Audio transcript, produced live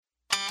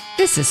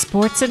This is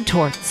Sports and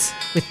Torts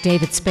with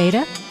David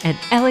Spada and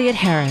Elliot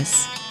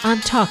Harris on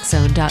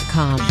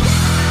TalkZone.com.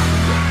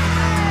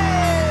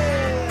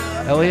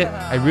 Elliot,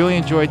 I really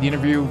enjoyed the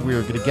interview we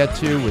were going to get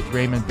to with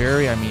Raymond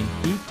Berry. I mean,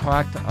 he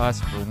talked to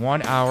us for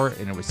 1 hour,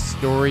 and it was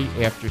story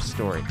after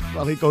story.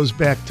 Well, he goes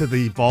back to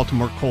the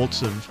Baltimore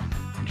Colts of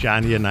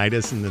Johnny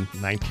Unitas in the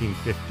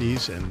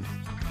 1950s, and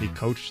he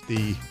coached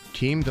the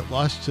team that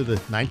lost to the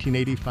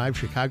 1985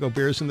 Chicago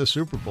Bears in the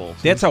Super Bowl.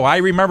 That's how I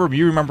remember him.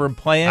 You remember him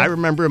playing? I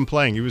remember him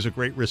playing. He was a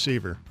great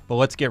receiver. But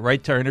let's get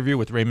right to our interview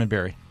with Raymond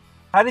Berry.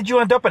 How did you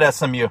end up at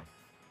SMU?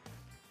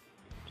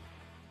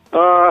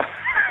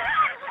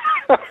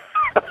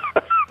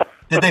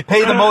 Did they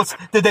pay the most?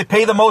 Did they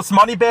pay the most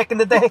money back in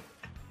the day?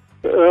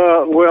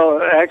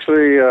 Well,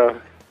 actually,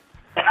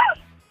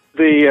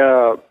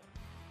 the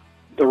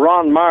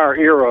Ron Meyer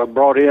era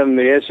brought in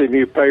the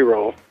SMU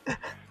payroll.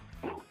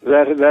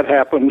 That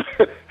happened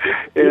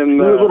in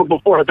a little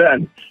before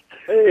then.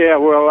 Yeah,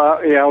 well,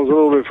 I was a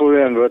little before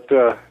then, but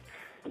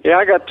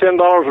I got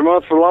 $10 a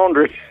month for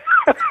laundry.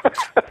 That's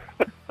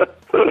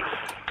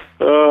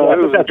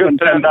when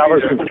 $10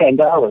 was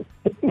 $10.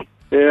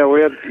 Yeah,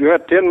 we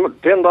had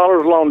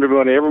 $10 laundry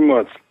money every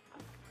month.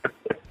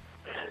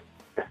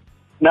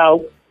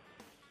 Now,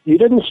 you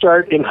didn't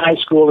start in high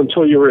school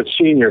until you were a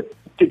senior.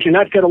 Did you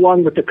not get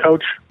along with the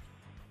coach?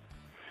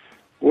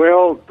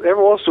 Well,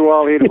 every once in a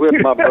while he'd whip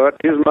my butt.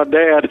 He was my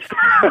dad.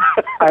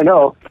 I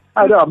know.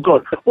 I'm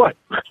going, what?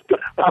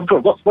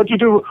 What'd you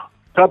do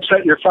to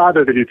upset your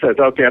father that he says,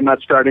 okay, I'm not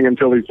starting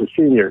until he's a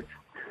senior?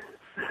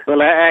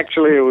 Well,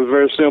 actually, it was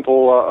very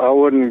simple. I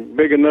wasn't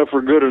big enough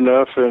or good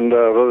enough, and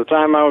by the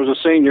time I was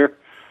a senior,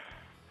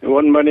 there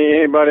wasn't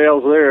anybody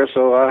else there,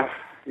 so I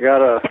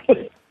got a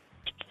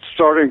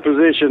starting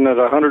position at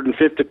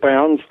 150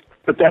 pounds.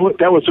 But that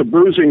was a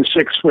bruising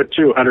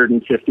 6'2",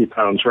 150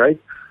 pounds, right?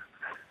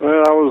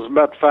 Well, I was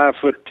about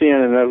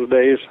 5'10" in those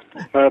days,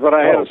 but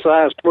I had a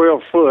size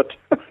 12 foot.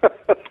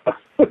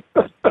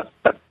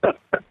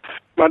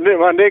 My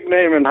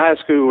nickname in high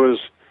school was,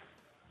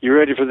 you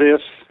ready for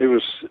this? It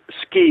was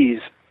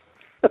Skis.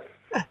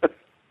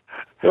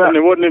 And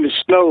there wasn't any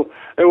snow.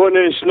 There wasn't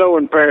any snow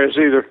in Paris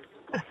either.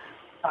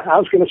 I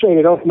was going to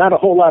say, not a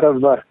whole lot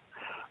of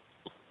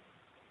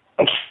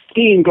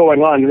skiing going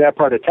on in that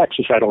part of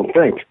Texas, I don't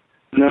think.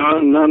 No,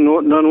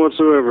 none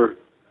whatsoever.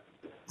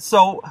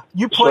 So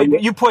you played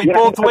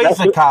both ways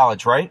in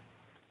college, right?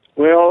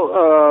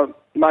 Well,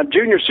 my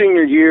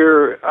senior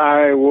year,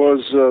 I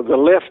was the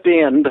left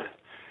end,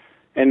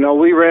 and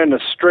we ran a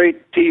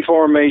straight T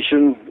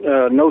formation,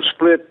 no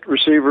split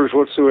receivers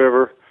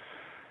whatsoever,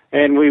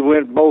 and we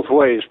went both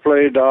ways,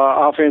 played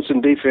offense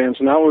and defense,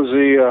 and I was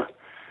the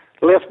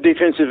left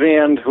defensive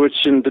end,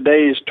 which in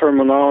today's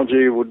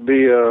terminology would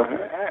be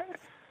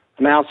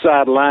an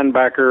outside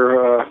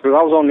linebacker, because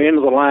I was on the end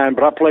of the line,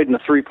 but I played in a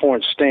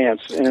three-point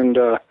stance, and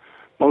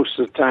most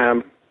of the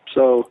time.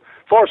 So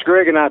Forrest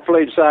Gregg and I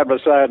played side by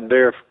side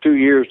there for 2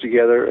 years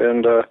together,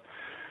 and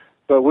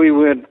but we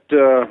went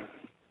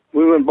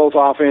both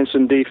offense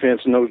and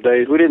defense in those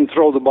days. We didn't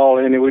throw the ball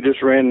any; we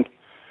just ran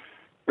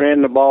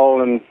the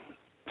ball, and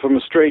from a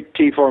straight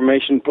T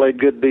formation, played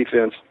good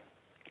defense.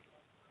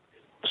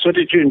 So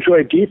did you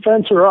enjoy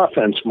defense or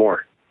offense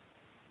more?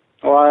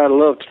 Oh, I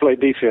loved to play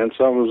defense.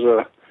 I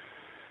was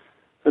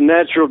a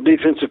natural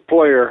defensive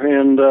player,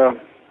 and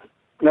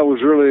that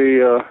was really,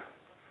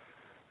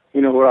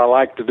 what I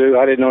liked to do.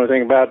 I didn't know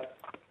anything about,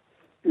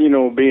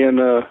 being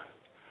a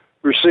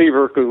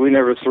receiver because we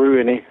never threw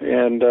any,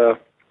 and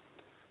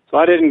so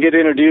I didn't get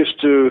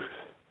introduced to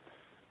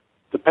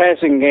the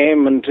passing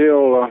game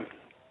until,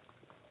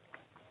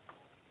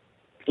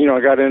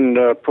 I got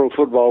into pro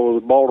football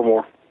with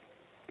Baltimore.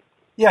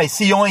 Yeah, I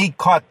see you only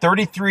caught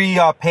 33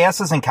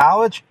 passes in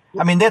college.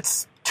 I mean,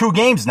 that's 2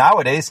 games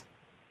nowadays.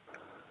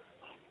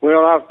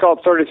 Well, I've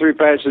caught 33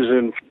 passes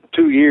in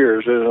 2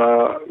 years.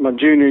 My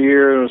junior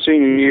year and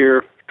senior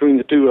year, between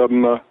the two of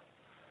them, I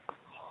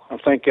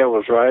think that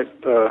was right.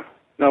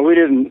 No,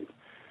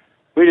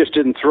 we just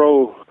didn't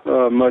throw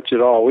much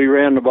at all. We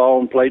ran the ball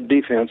and played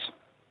defense.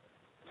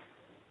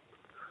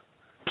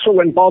 So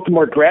when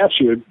Baltimore drafts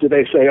you, do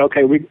they say,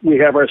 okay, we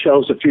have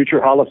ourselves a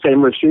future Hall of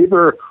Fame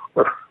receiver,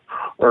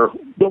 or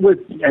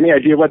any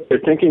idea what their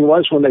thinking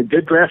was when they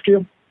did draft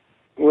you?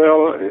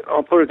 Well,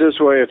 I'll put it this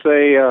way: if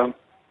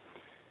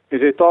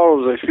they thought I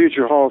was a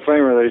future Hall of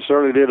Famer, they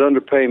certainly did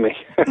underpay me.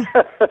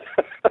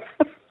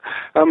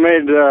 I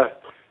made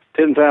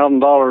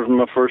 $10,000 in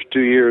my first 2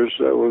 years.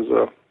 That was,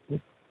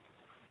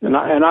 and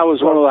I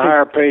was one of the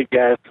higher paid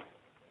guys.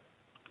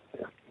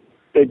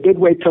 They did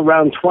wait till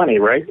round 20,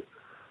 right?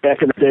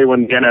 Back in the day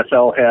when the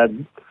NFL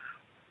had,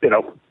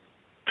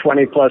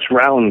 20 plus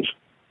rounds.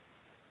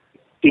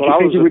 Did you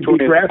think you would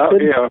be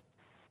drafted? Yeah,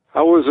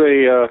 I was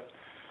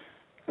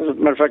as a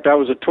matter of fact, I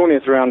was a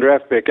 20th round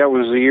draft pick. That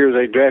was the year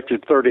they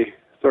drafted 30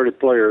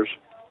 players.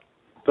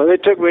 So they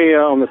took me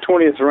on the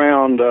 20th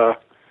round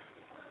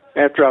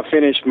after I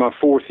finished my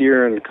 4th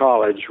year in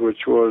college,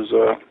 which was,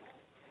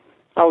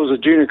 I was a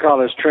junior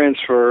college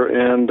transfer,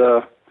 and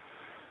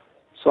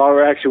so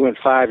I actually went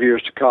 5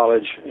 years to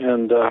college.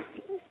 And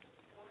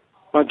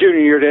My junior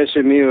year at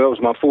SMU, that was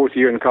my 4th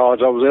year in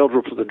college. I was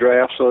eligible for the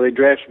draft, so they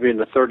drafted me in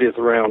the 30th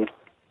round.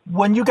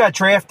 When you got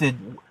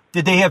drafted,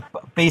 did they have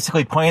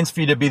basically plans for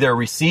you to be their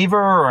receiver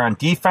or on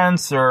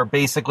defense, or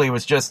basically it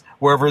was just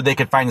wherever they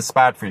could find a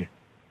spot for you?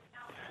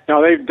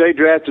 No, they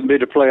drafted me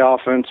to play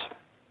offense.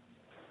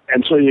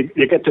 And so you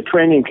get to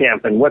training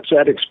camp, and what's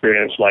that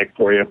experience like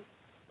for you?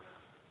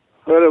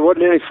 Well, it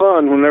wasn't any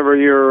fun whenever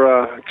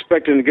you're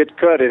expecting to get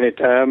cut any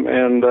time,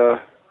 and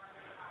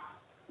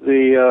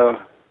the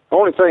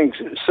only thing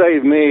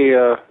saved me,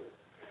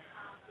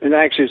 and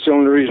actually it's the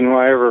only reason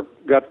why I ever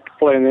got to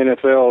play in the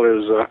NFL,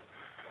 is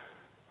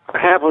I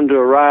happened to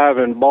arrive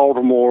in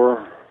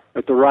Baltimore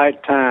at the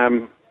right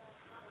time,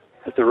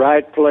 at the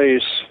right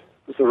place,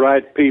 with the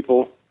right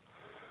people.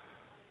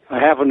 I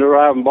happened to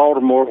arrive in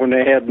Baltimore when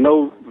they had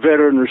no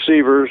veteran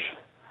receivers.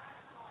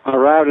 I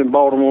arrived in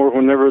Baltimore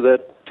whenever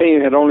that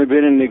team had only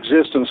been in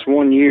existence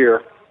 1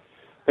 year.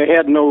 They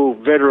had no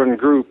veteran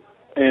group,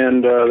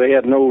 and they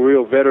had no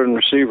real veteran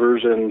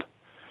receivers. And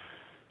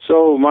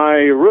so my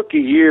rookie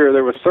year,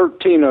 there were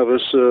 13 of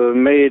us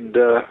made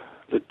the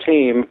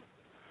team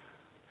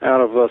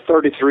out of a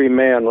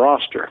 33-man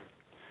roster.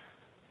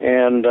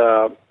 And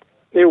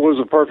it was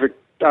a perfect,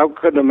 I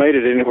couldn't have made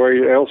it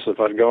anywhere else if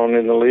I'd gone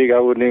in the league. I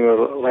wouldn't even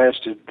have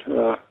lasted.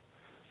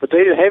 But they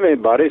didn't have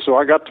anybody, so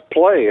I got to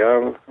play.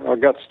 I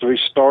got to be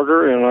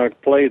starter, and I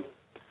played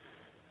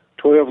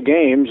 12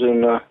 games,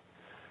 and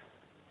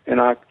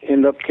I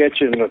ended up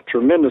catching a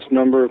tremendous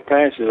number of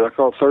passes. I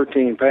caught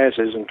 13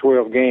 passes in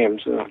 12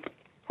 games.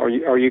 Are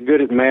you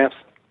good at math?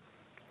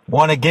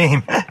 Won a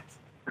game.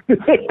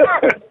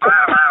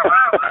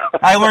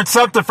 I learned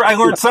something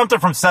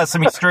from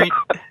Sesame Street.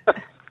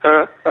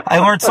 I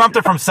learned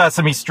something from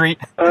Sesame Street.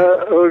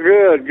 Oh,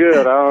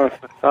 good.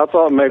 I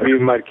thought maybe you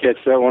might catch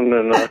that one.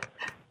 And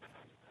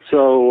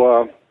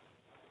so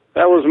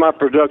that was my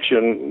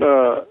production.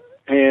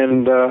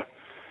 And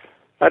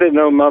I didn't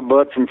know my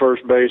butt from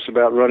first base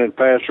about running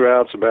pass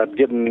routes, about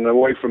getting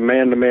away from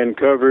man-to-man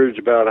coverage,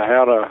 about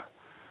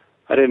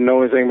I didn't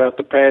know anything about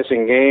the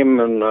passing game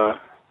and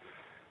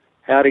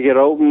how to get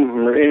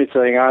open or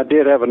anything. I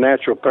did have a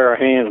natural pair of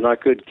hands, and I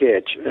could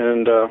catch.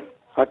 And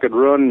I could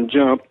run and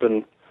jump,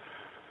 and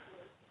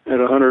at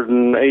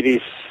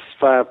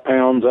 185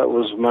 pounds, that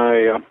was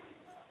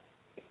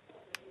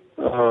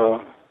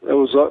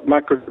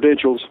my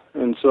credentials.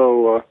 And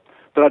so,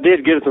 but I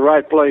did get at the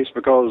right place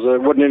because there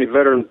wasn't any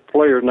veteran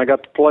players, and I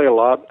got to play a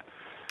lot.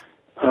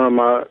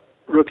 My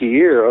rookie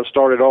year, I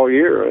started all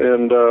year,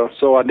 and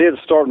so I did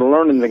start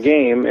learning the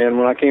game. And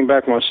when I came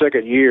back my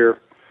second year,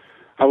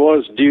 I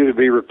was due to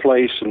be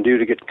replaced and due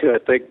to get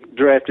cut. They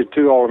drafted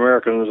 2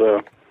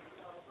 All-Americans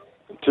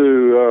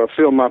to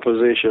fill my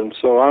position.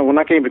 So when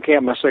I came to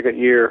camp my second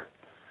year,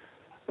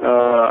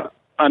 I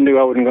knew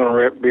I wasn't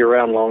going to be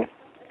around long.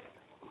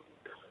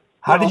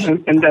 How did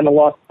you? And then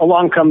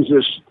along comes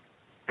this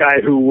guy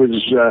who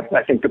was,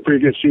 I think, the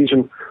previous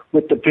season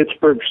with the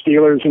Pittsburgh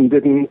Steelers and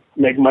didn't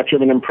make much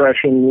of an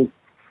impression.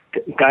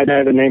 Guy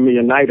by the name of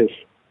Unitas.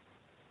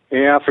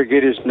 Yeah, I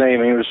forget his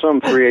name. He was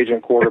some free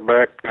agent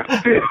quarterback.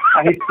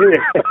 I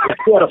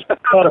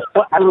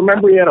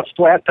remember he had a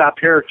flat top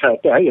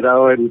haircut,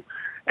 and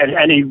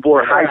he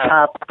wore high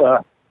top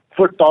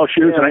football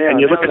shoes. And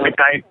you look at the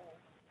guy,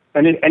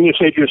 and you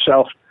say to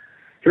yourself,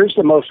 "Here's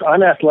the most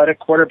unathletic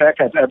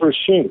quarterback I've ever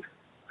seen."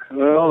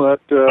 Well,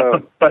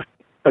 but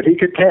he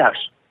could pass.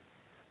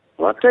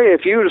 Well, I tell you,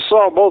 if you would have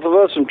saw both of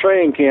us in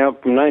training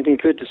camp in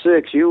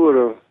 1956,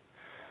 you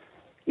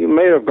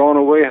may have gone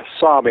away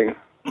sobbing.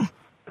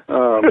 We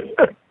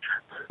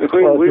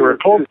were a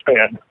Colts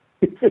fan.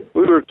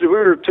 we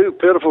were 2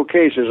 pitiful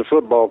cases of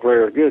football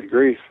players. Good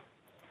grief!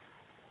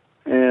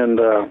 And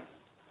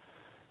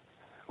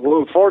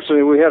well,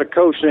 fortunately, we had a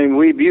coach named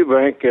Weeb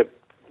Eubank that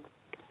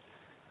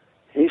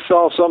he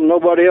saw something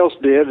nobody else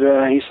did.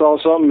 He saw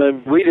something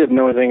that we didn't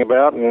know anything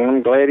about, and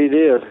I'm glad he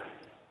did.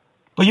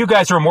 Well, you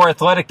guys were more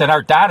athletic than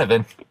Art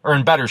Donovan, or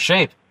in better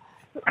shape.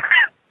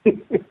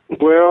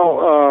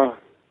 Well,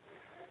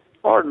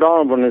 Art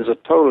Donovan is a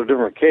totally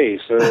different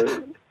case.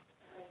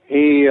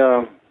 He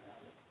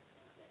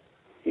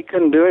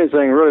couldn't do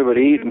anything really but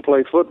eat and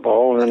play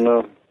football,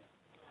 and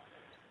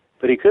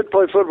but he could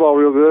play football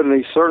real good, and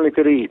he certainly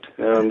could eat.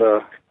 And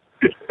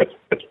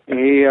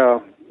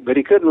but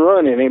he couldn't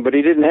run any, but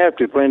he didn't have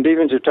to. Playing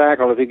defensive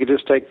tackle, if he could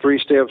just take 3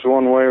 steps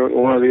one way,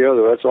 one or the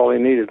other, that's all he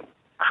needed.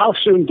 How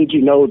soon did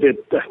you know that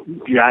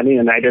Johnny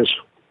Unitas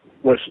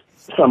was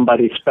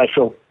somebody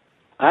special?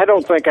 I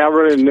don't think I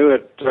really knew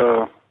it.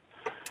 I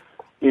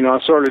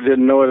sort of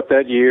didn't know it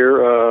that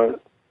year.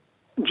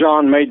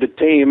 John made the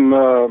team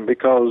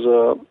because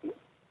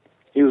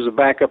he was a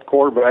backup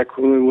quarterback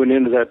when we went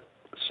into that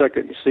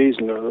second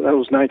season. That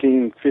was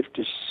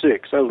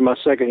 1956. That was my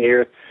second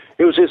year.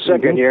 It was his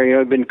second year.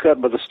 He'd been cut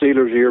by the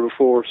Steelers the year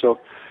before. So,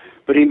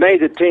 but he made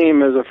the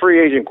team as a free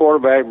agent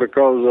quarterback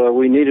because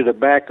we needed a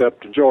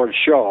backup to George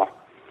Shaw.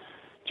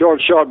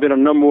 George Shaw had been a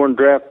number 1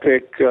 draft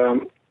pick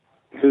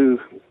who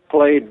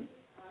played,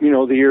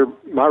 the year,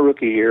 my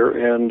rookie year,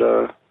 and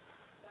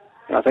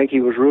I think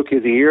he was rookie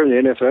of the year in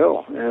the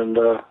NFL. And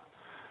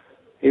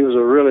he was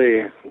a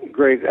really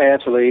great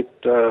athlete.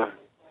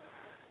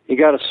 He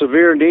got a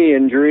severe knee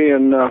injury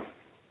in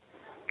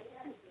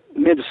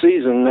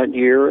mid-season that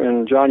year,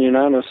 and John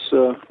Unitas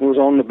was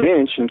on the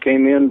bench and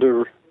came in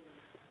to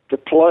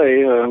play.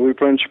 We were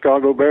playing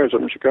Chicago Bears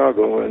up in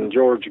Chicago, and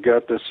George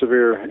got this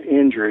severe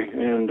injury.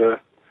 And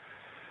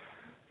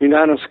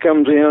Unitas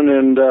comes in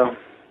and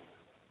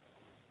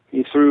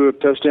he threw a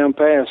touchdown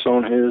pass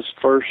on his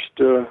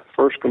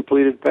first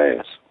completed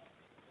pass.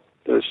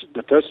 The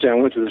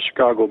touchdown went to the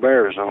Chicago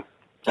Bears, though.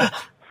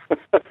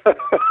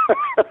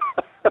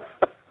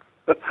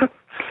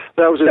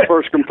 That was his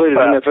first completed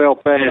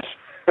NFL pass.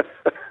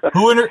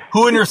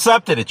 Who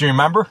intercepted it? Do you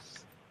remember?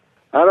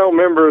 I don't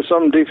remember.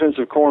 Some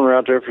defensive corner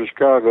out there for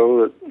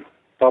Chicago that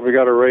probably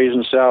got a raise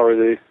in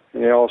salary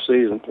in the all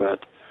season,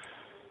 but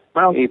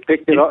he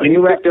picked it off. He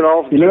picked it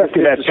off. You knew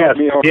after that pass,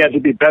 he had to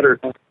be better.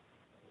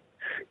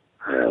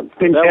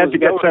 Things had to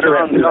get better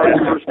after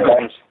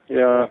that.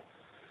 Yeah,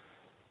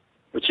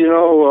 but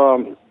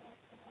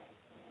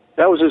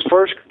that was his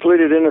first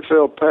completed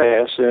NFL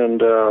pass,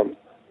 and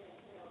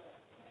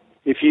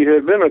if you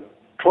had been a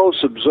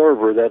close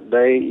observer that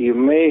day, you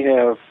may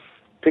have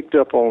picked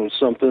up on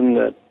something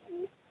that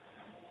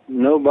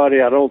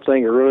nobody, I don't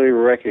think, really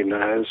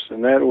recognized,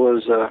 and that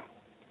was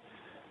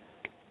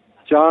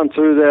John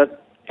threw that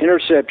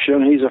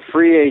interception. He's a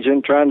free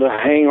agent trying to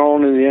hang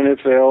on in the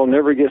NFL,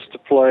 never gets to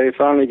play,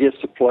 finally gets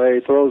to play,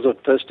 throws a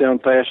touchdown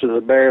pass to the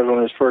Bears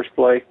on his first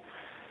play.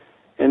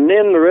 And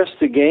then the rest of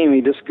the game,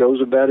 he just goes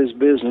about his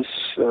business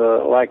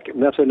like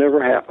nothing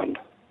ever happened.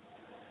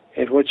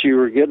 And what you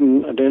were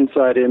getting an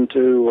insight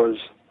into was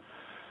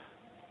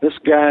this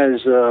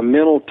guy's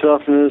mental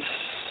toughness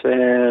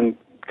and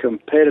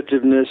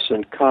competitiveness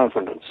and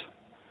confidence.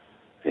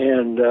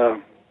 And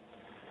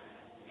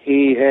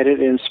he had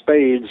it in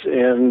spades,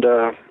 and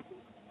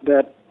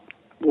that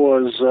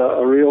was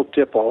a real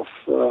tip-off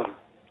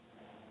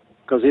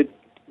because it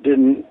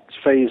didn't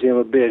faze him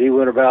a bit. He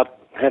went about,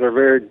 had a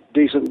very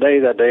decent day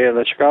that day, and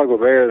the Chicago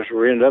Bears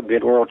ended up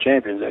being world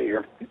champions that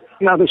year.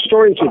 Now, the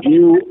stories of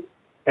you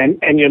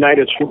and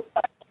Unitas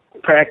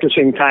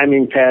practicing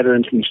timing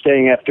patterns and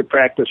staying after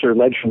practice are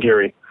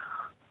legendary.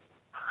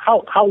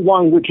 How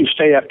long would you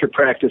stay after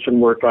practice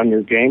and work on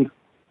your game?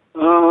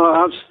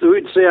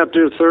 We'd stay out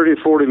there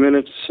 30, 40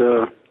 minutes,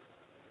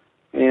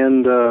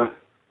 and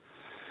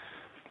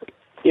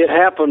it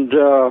happened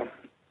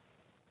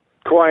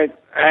quite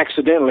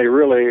accidentally,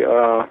 really,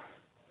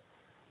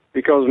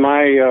 because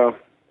my,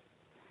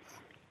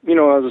 as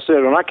I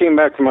said, when I came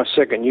back from my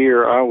second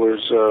year, I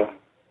was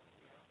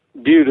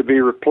due to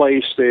be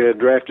replaced. They had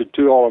drafted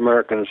 2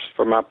 All-Americans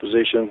for my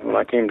position when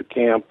I came to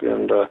camp,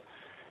 and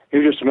it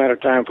was just a matter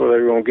of time before they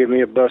were going to give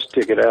me a bus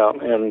ticket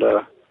out. And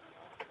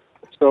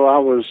so I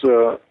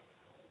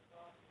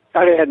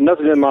had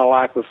nothing in my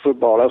life but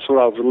football. That's what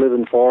I was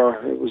living for.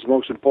 It was the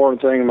most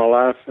important thing in my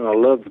life, and I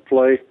loved to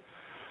play.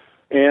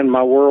 And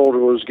my world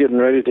was getting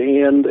ready to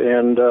end,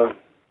 and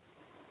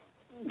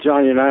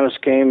John Unitas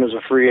came as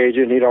a free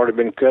agent. He'd already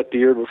been cut the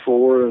year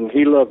before, and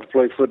he loved to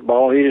play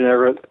football. He didn't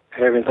ever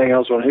have anything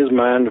else on his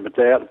mind but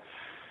that.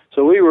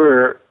 So we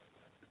were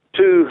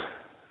 2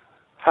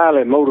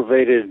 highly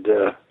motivated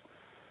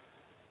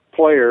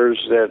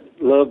players that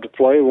loved to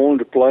play, wanted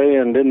to play,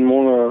 and didn't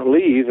want to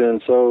leave.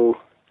 And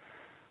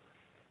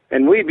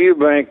Weeb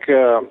Ewbank,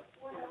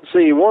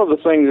 one of the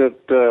things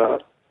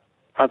that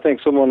I think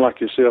someone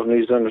like yourself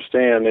needs to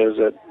understand is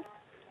that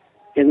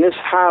in this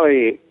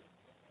highly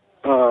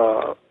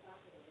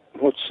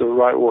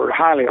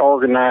highly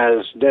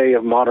organized day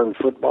of modern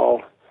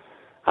football,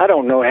 I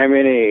don't know how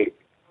many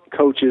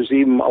coaches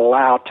even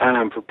allow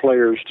time for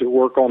players to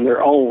work on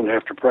their own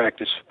after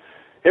practice.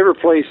 Every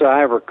place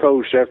I ever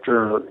coached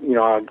after,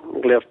 I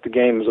left the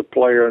game as a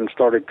player and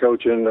started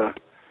coaching, the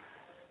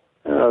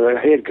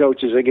head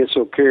coaches, they get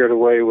so carried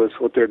away with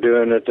what they're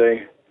doing that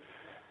they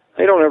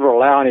don't ever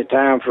allow any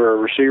time for a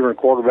receiver and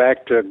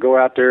quarterback to go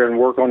out there and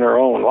work on their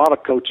own. A lot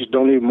of coaches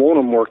don't even want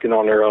them working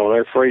on their own.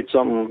 They're afraid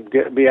something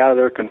be out of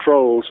their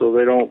control, so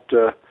they don't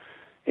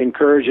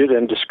encourage it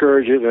and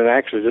discourage it and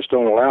actually just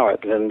don't allow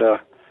it. And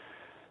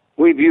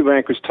Weeb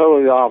Ewbank was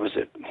totally the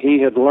opposite. He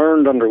had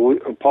learned under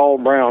Paul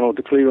Brown with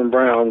the Cleveland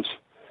Browns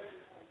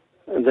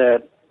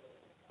that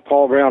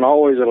Paul Brown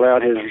always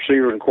allowed his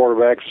receiver and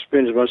quarterbacks to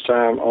spend as much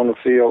time on the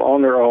field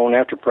on their own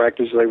after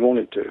practice as they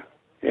wanted to.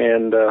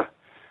 And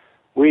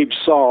Weeb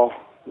saw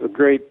the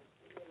great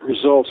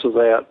results of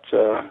that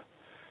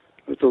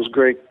with those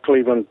great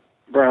Cleveland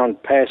Brown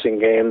passing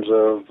games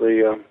of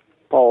the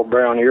Paul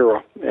Brown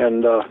era.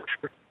 And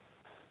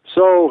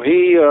so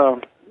he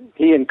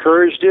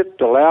encouraged it,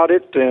 allowed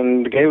it,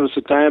 and gave us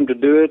the time to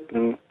do it.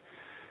 And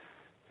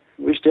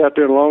we stayed out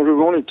there as long as we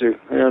wanted to.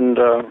 And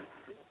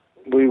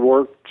we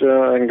worked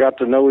and got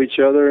to know each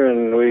other,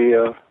 and we,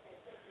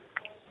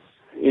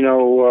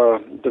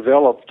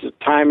 developed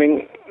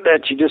timing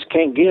that you just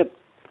can't get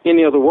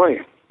any other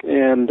way.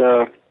 And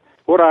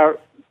what I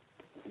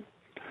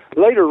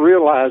later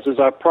realized as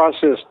I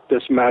processed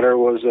this matter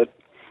was that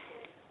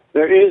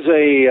there is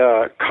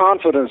a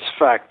confidence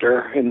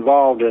factor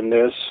involved in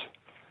this,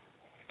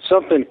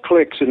 something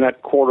clicks in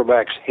that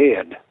quarterback's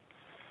head.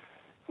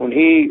 When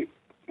he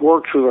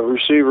works with a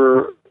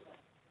receiver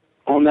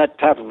on that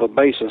type of a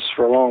basis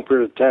for a long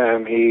period of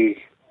time, he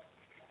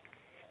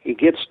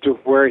gets to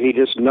where he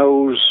just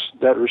knows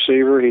that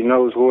receiver. He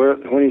knows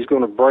when he's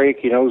going to break.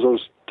 He knows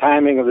those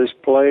timing of his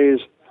plays.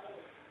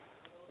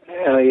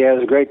 And he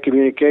has great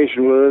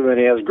communication with him, and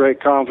he has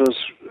great confidence.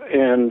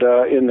 And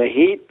in the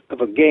heat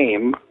of a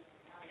game,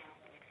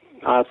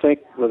 I think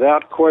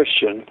without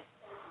question,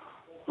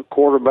 a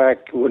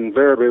quarterback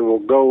invariably will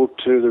go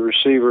to the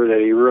receiver that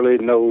he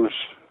really knows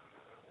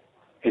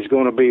is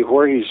going to be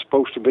where he's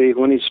supposed to be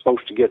when he's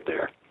supposed to get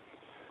there.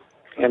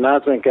 And I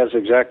think that's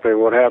exactly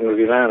what happened with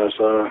Unitas.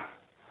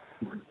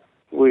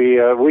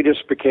 We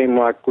just became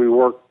like we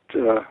worked.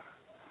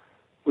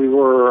 We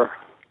were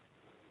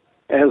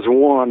as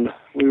one.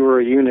 We were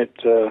a unit.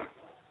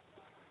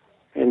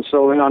 And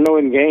I know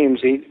in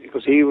games,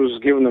 because he was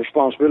given the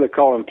responsibility of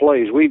calling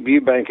plays,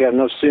 Eubank had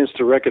enough sense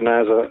to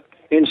recognize an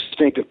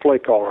instinctive play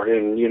caller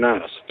in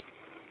Unitas.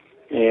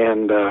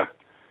 And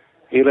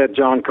he let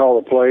John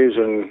call the plays,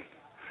 and,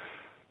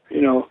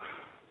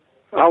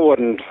 I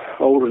wasn't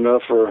old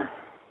enough or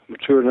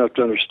mature enough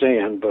to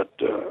understand, but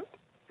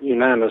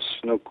Unitas,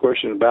 no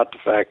question about the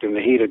fact, in the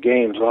heat of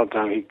games, a lot of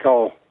times he'd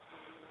call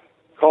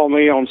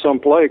me on some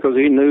play because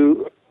he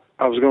knew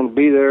I was going to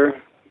be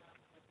there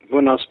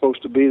when I was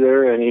supposed to be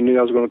there, and he knew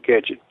I was going to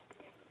catch it.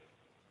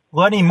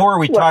 Lenny Moore,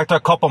 we talked a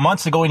couple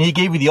months ago, and he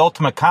gave you the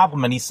ultimate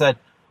compliment. He said,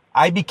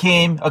 I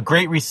became a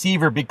great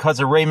receiver because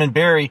of Raymond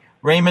Berry.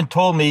 Raymond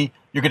told me,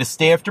 you're going to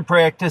stay after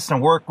practice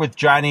and work with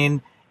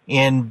Johnny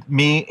and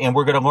me, and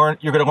you're going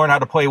to learn how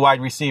to play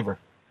wide receiver.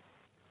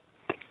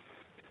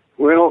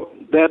 Well,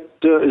 that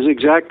is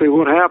exactly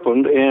what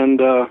happened. And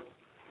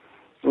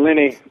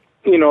Lenny,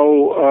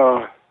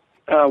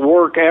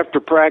 work after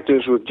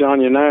practice with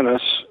John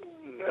Unitas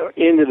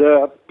ended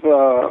up,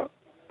 the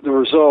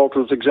result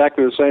was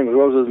exactly the same as it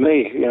was with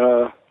me.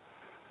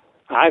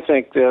 I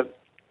think that,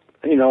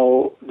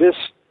 this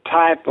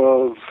type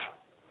of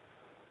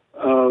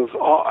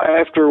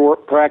after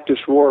work,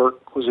 practice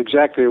work was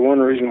exactly one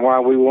reason why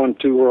we won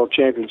 2 world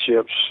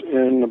championships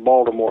in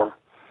Baltimore.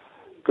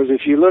 Because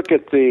if you look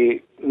at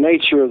the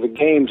nature of the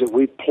games that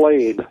we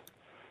played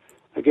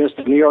against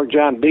the New York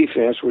Giant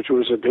defense, which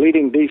was a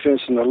leading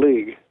defense in the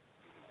league,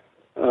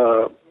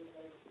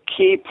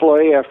 key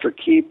play after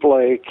key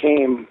play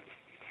came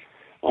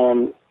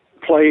on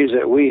plays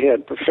that we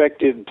had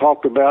perfected,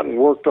 talked about, and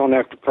worked on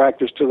after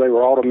practice till they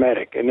were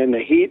automatic. And in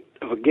the heat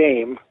of a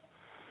game,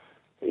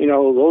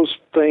 those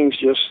things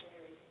just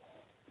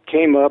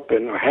came up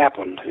and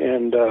happened,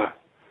 and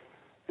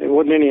it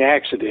wasn't any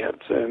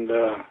accident. And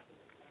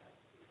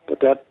but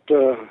that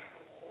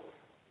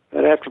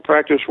after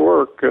practice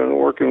work and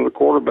working with the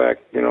quarterback,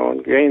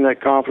 and gaining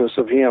that confidence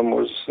of him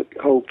was the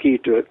whole key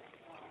to it.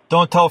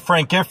 Don't tell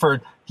Frank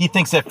Gifford. He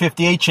thinks that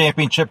 58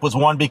 championship was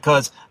won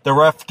because the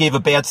ref gave a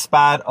bad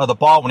spot of the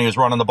ball when he was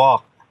running the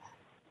ball.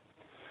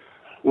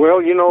 Well,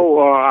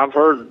 I've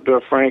heard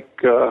Frank,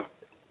 talk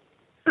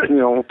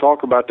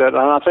about that, and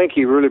I think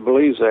he really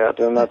believes that.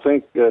 And I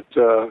think that,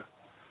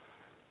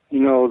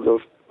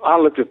 I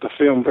looked at the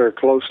film very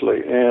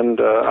closely, and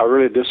I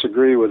really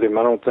disagree with him.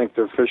 I don't think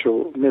the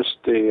official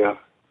missed the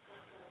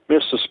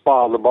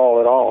spot of the ball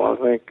at all. I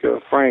think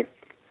Frank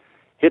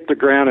hit the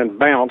ground and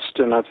bounced,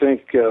 and I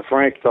think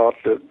Frank thought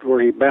that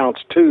where he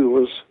bounced to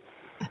was,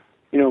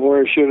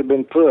 where it should have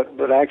been put.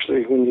 But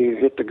actually, when you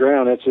hit the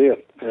ground, that's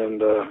it,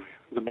 and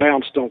the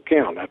bounce don't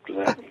count after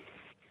that.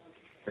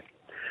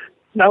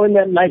 Now, in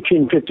that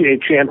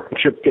 1958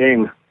 championship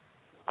game,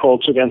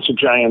 Colts against the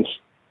Giants,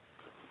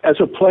 as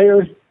a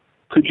player,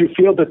 could you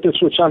feel that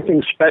this was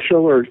something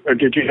special, or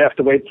did you have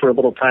to wait for a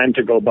little time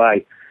to go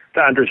by to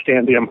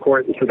understand the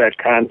importance of that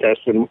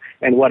contest and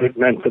what it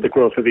meant for the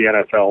growth of the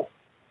NFL?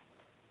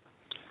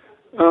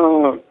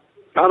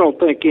 I don't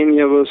think any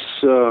of us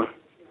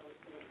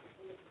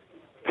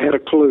had a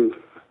clue.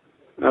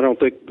 I don't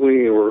think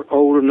we were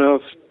old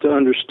enough to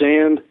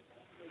understand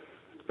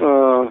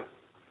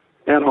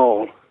at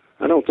all.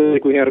 I don't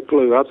think we had a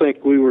clue. I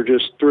think we were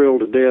just thrilled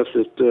to death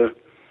that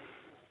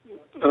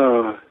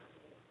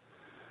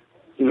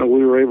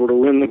we were able to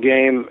win the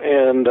game,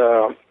 and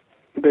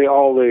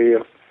all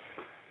the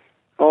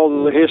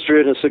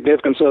history and the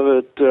significance of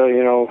it.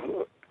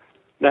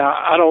 Now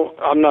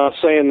I'm not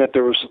saying that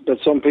that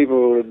some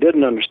people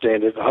didn't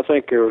understand it. I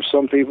think there were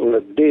some people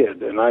that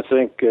did, and I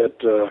think that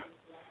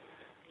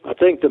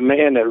the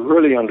man that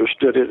really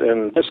understood it,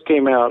 and this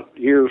came out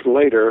years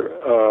later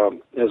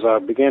as I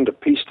began to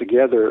piece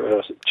together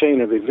a chain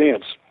of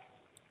events.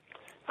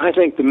 I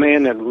think the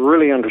man that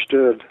really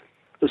understood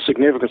the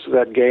significance of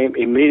that game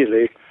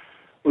immediately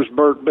was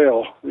Bert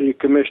Bell, the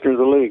commissioner of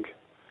the league.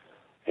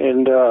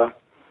 And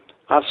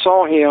I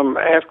saw him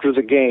after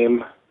the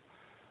game.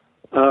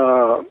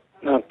 I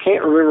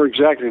can't remember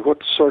exactly what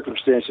the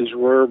circumstances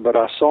were, but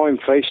I saw him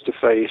face to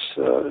face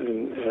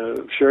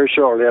very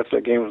shortly after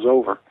the game was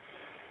over.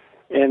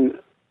 And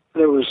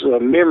there was a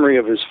memory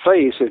of his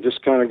face that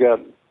just kind of got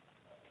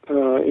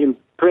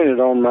imprinted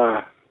on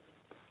my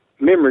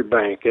memory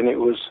bank, and it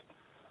was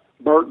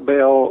Bert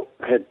Bell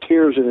had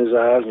tears in his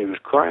eyes and he was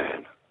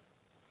crying.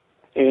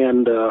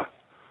 And,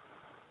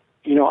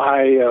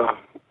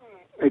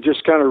 I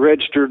just kind of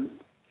registered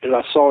and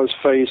I saw his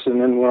face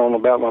and then went on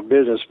about my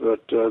business.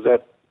 But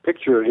that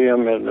picture of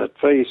him and that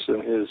face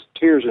and his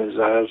tears in his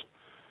eyes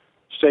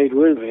stayed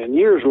with me. And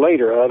years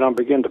later, I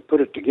began to put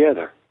it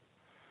together.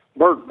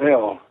 Bert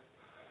Bell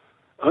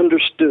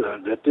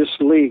understood that this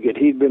league that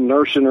he'd been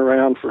nursing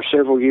around for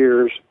several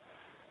years,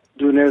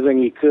 doing everything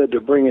he could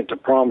to bring it to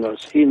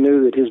prominence, he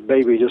knew that his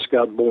baby just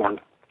got born.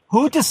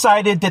 Who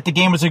decided that the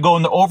game was going to go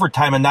into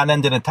overtime and not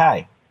end in a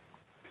tie?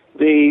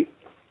 The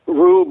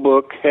rule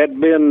book had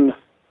been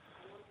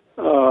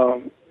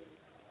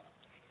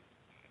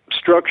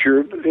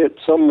structured.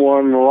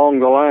 Someone along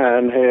the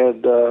line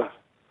had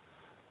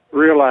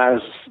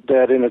realized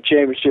that in a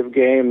championship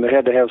game they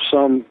had to have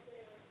some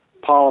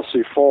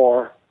policy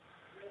for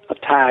a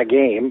tie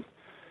game.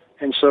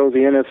 And so the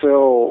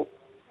NFL,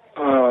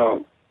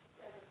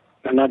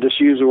 and I just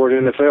use the word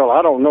NFL,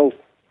 I don't know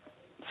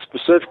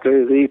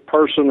specifically the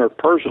person or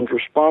persons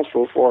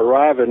responsible for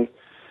arriving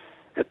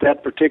at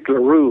that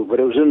particular rule, but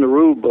it was in the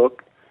rule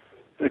book.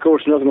 And of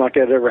course, nothing like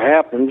that ever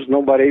happens.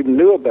 Nobody even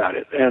knew about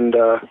it. And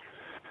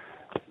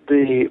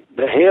the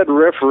head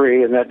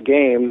referee in that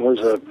game was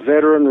a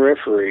veteran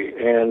referee,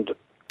 and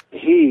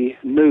he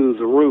knew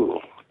the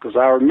rule. Because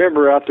I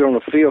remember out there on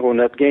the field when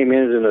that game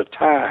ended in a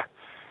tie,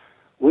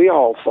 we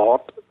all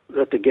thought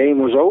that the game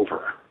was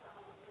over.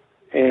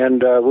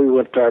 And we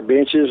went to our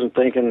benches and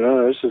thinking,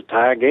 this is a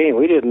tie game.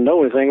 We didn't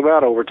know anything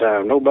about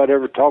overtime. Nobody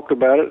ever talked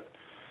about it.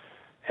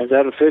 And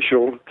that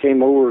official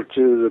came over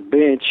to the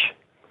bench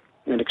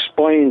and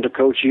explained to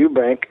Coach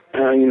Eubank,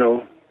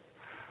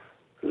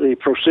 the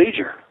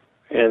procedure.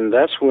 And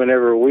that's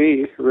whenever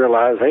we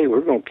realized, hey,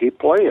 we're going to keep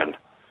playing.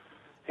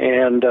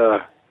 And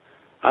I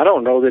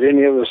don't know that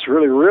any of us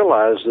really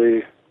realized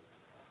the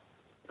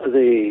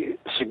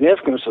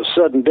significance of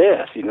sudden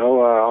death.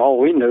 All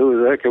we knew was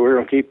that we were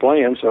going to keep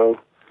playing. So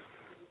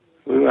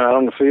we went out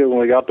on the field when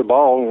we got the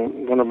ball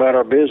and went about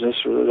our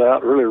business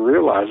without really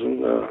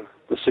realizing the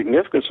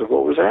significance of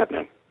what was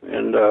happening.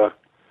 And I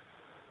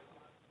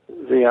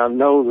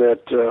know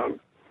that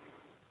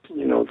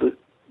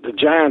the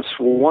Giants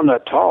won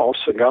that toss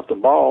and got the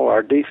ball.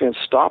 Our defense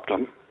stopped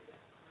them.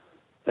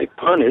 They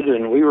punted,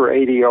 and we were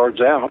 80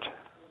 yards out.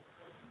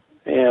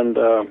 And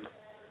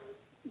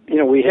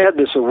we had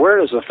this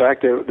awareness of the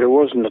fact that there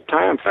wasn't a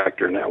time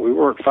factor now. We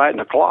weren't fighting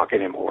the clock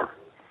anymore.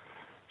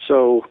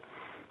 So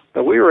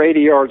we were 80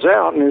 yards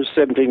out, and it was a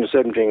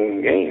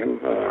 17-17 game.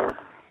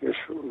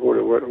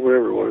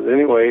 Whatever it was.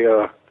 Anyway,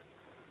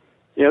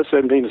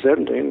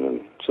 17-17.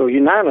 And so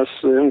Unitas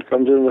then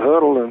comes in the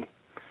huddle, and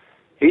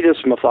he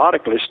just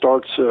methodically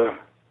starts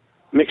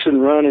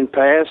mixing run and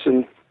pass,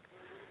 and,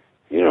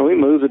 we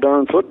move the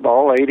darn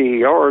football 80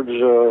 yards.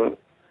 And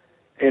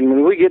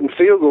when we get in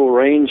field goal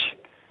range,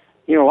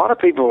 a lot of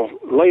people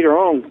later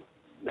on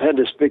had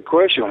this big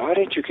question, why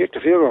didn't you kick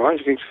the field goal? Why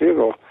didn't you kick the field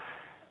goal?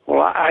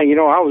 Well, I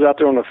was out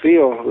there on the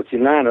field with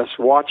Unitas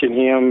watching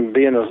him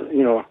being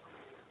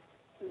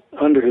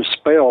under his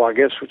spell, I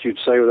guess what you'd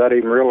say without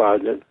even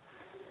realizing it.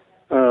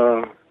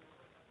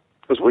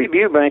 Because Weeb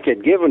Eubank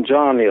had given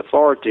John the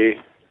authority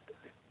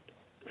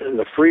and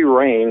the free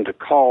rein to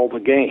call the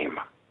game.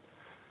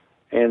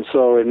 And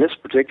so in this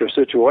particular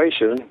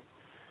situation,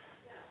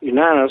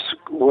 Unitas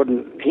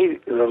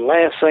the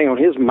last thing on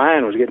his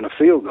mind was getting a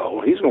field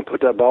goal. He's going to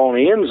put that ball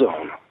in the end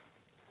zone.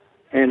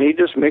 And he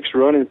just mixed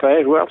run and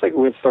pass. Well, I think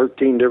we went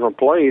 13 different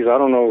plays. I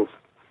don't know,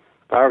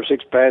 5 or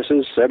 6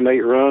 passes, 7,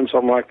 8 runs,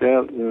 something like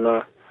that.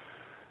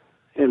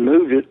 And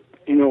moved it,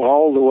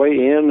 all the way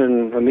in,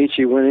 and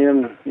Amici went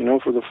in,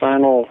 for the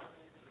final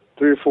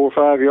 3 or 4 or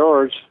 5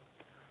 yards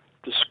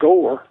to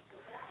score.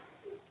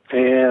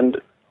 And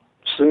as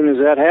soon as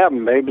that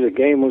happened, baby, the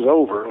game was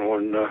over.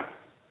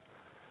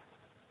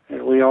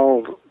 And we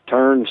all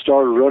turned and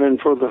started running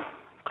for the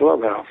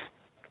clubhouse.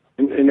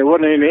 And there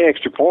wasn't any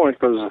extra point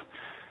because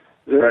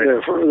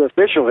the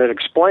official had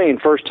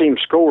explained first team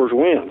scores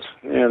wins.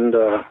 And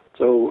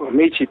so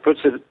Amici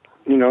puts it,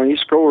 he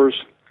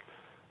scores.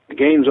 The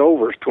game's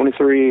over,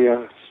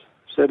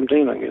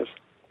 23-17, I guess.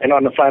 And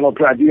on the final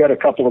drive, you had a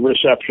couple of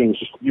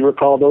receptions. You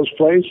recall those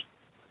plays?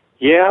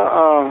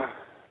 Yeah.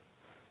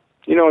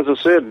 As I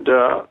said,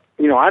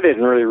 I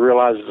didn't really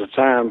realize at the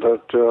time,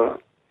 but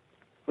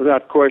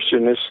without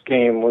question, this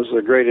game was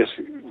the greatest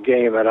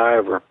game that I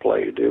ever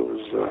played. It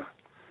was,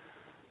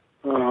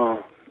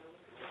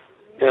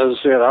 as I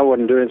said, I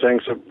wasn't doing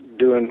things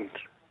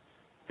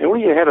and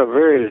we had a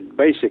very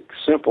basic,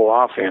 simple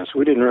offense.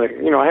 We didn't really,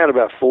 I had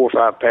about 4 or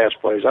 5 pass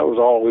plays. That was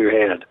all we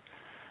had.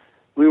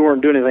 We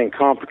weren't doing anything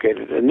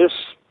complicated. And this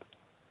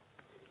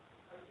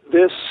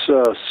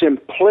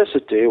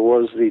simplicity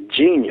was the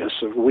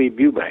genius of Weeb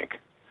Eubank.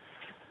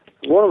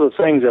 One of the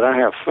things that I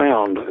have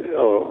found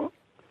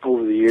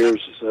over the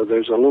years is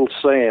there's a little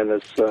saying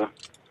that's, as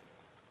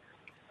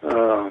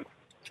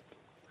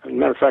a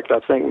matter of fact,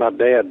 I think my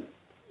dad,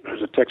 as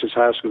a Texas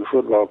high school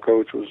football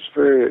coach, was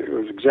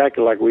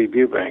exactly like Weeb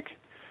Eubank.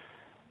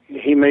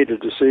 he made a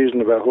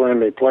decision about how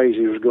many plays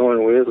he was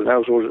going with, and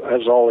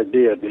that's all he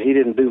did. He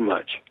didn't do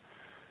much.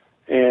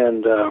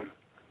 And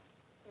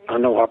I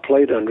know I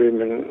played under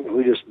him, and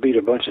we just beat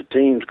a bunch of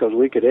teams because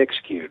we could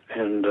execute.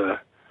 And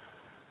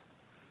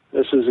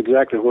this is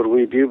exactly what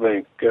Weeb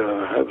Ewbank,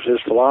 that was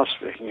his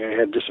philosophy. He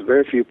had just a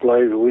very few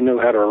plays, but we knew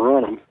how to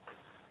run them.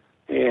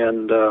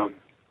 And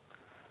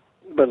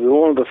but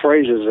one of the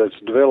phrases that's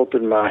developed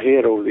in my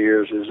head over the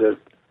years is that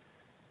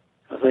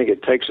I think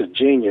it takes a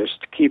genius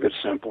to keep it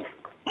simple.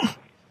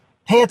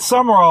 Pat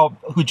Summerall,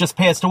 who just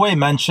passed away,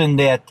 mentioned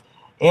that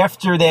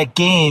after that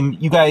game,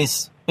 you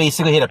guys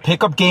basically had a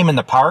pickup game in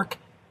the park.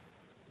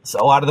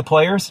 So a lot of the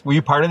players, were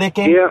you part of that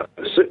game? Yeah,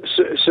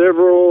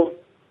 several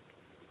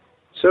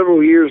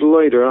years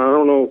later. I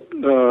don't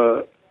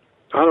know.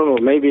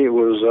 Maybe it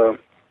was. I'm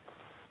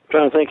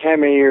trying to think how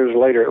many years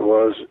later it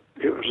was.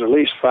 It was at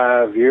least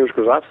 5 years,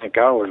 because I think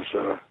I was.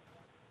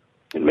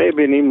 It may have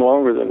been even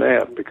longer than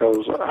that,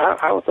 because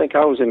I think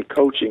I was in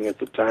coaching at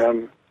the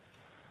time,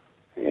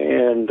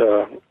 and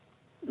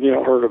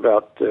heard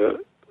about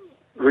the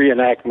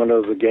reenactment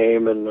of the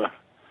game, and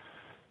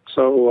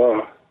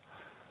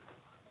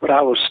but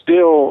I was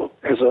still,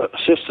 as an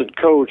assistant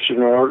coach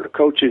in our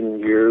coaching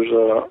years,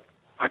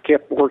 I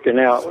kept working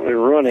out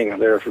and running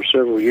there for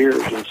several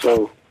years. And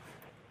so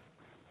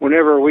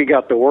whenever we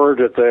got the word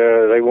that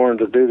they wanted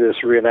to do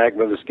this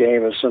reenactment of this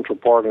game in Central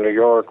Park in New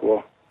York,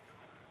 well,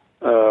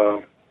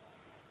 I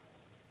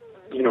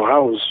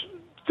was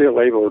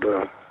still able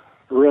to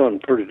run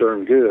pretty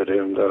darn good.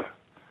 And the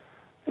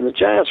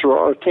Giants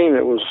were a team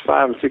that was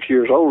 5 and 6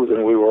 years older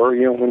than we were,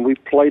 when we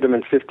played them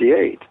in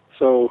 '58.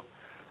 So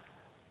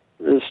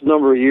this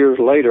number of years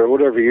later,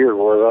 whatever year it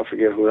was, I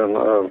forget when,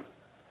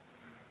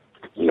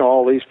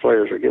 all these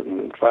players are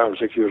getting 5 and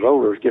 6 years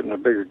older, is getting a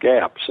bigger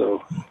gap.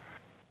 So,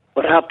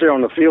 but out there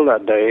on the field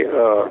that day,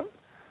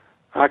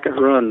 I could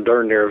run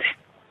darn near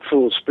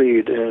full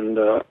speed. And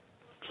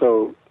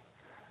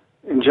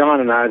and John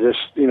and I just,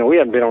 we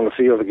hadn't been on the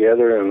field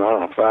together in,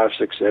 5,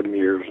 6, 7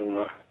 years.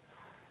 And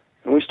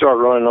we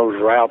started running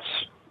those routes.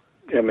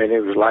 I mean,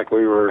 it was like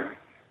we were,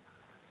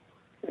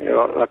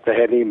 like they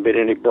hadn't even been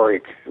any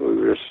break. We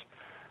were just,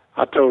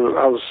 I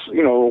was,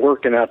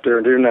 working out there,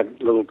 and during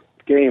that little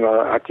game,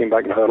 I came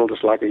back in the huddle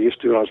just like I used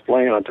to when I was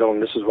playing. I told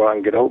him, this is what I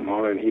can get open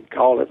on, and he'd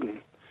call it,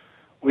 and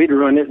we'd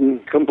run it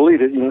and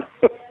complete it, It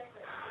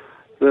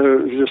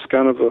was just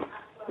kind of a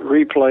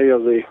replay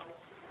of the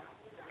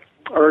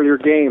earlier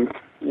game,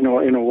 in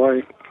a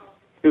way.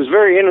 It was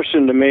very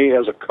interesting to me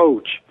as a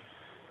coach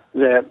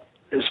that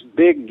this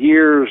big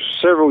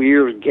several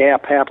years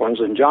gap happens,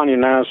 and Johnny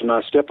Unitas and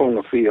I step on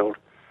the field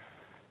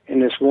in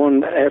this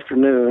one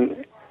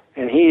afternoon,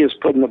 and he is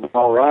putting the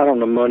ball right on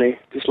the money,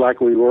 just like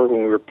we were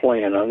when we were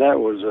playing. Now, that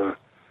was,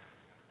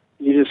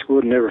 you just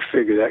would never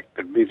figure that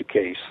could be the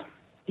case.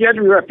 You had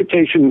a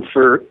reputation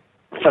for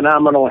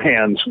phenomenal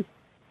hands.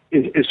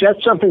 Is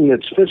that something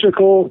that's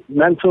physical,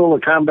 mental, a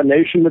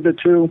combination of the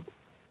two?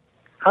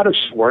 How does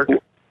it work?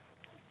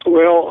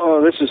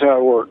 Well, this is how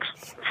it works.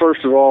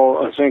 First of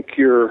all, I think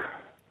you're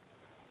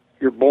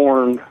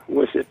born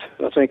with it.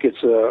 I think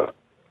it's a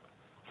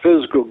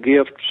physical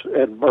gift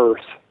at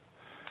birth.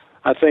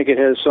 I think it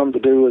has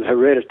something to do with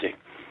heredity.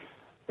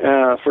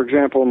 For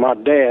example, my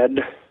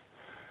dad,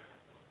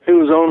 who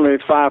was only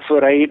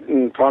 5'8"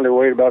 and probably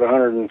weighed about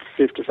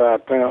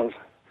 155 pounds,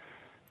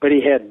 but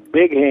he had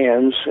big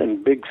hands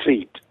and big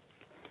feet.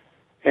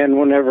 And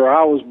whenever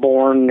I was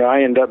born,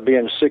 I ended up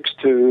being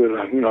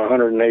 6'2", and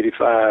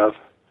 185,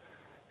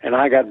 and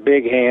I got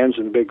big hands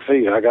and big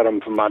feet. I got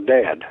them from my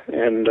dad.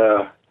 And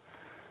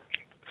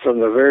from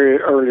the very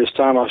earliest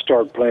time I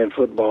started playing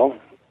football,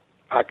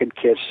 I could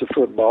catch the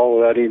football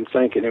without even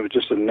thinking. It was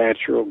just a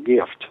natural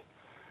gift.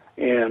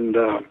 And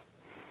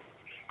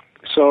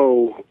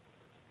so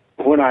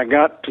when I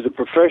got to the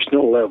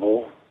professional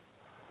level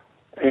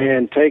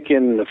and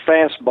taking the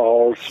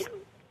fastballs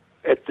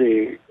at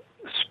the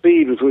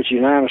speed with which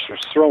Unitas was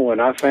throwing,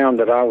 I found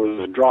that I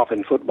was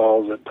dropping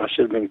footballs that I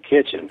should have been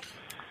catching.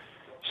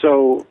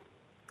 So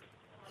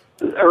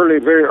very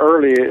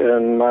early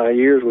in my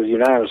years with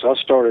Unitas, I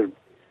started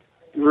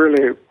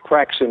really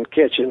practicing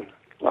catching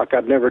like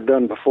I'd never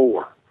done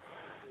before.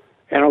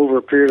 And over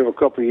a period of a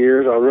couple of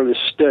years, I really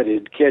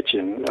studied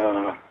catching,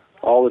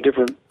 all the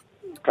different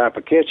type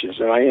of catches.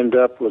 And I ended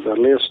up with a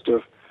list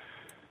of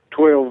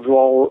 12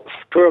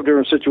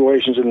 different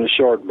situations in the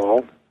short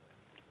ball,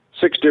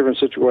 6 different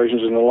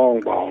situations in the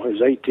long ball.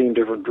 There's 18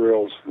 different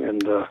drills.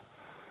 And you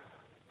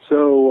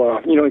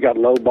got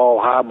low ball,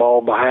 high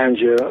ball behind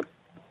you,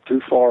 too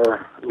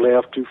far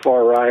left, too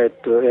far right,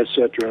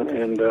 etc.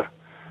 And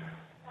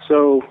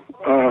so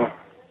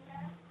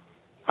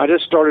I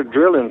just started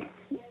drilling,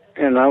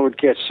 and I would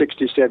catch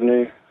 60,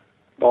 70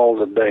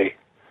 balls a day.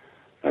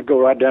 I'd go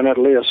right down that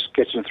list,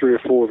 catching 3 or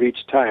 4 of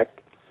each type.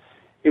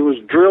 It was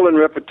drill and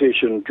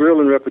repetition.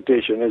 Drill and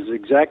repetition is the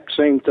exact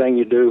same thing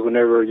you do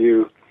whenever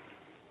you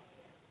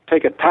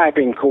take a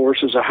typing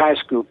course as a high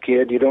school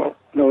kid. You don't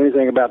know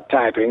anything about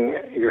typing.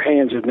 Your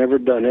hands have never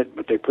done it,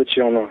 but they put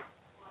you on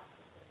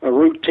a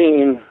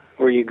routine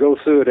where you go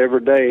through it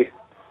every day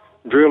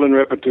drill and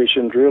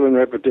repetition,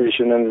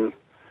 and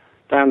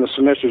time the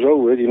semester's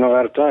over with, you know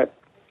how to type.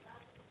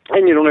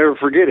 And you don't ever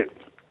forget it.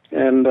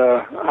 And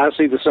I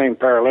see the same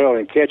parallel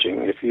in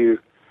catching. If you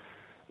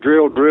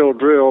drill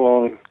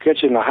on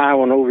catching a high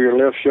one over your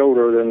left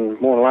shoulder, then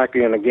more than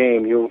likely in a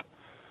game you'll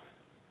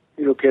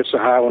catch the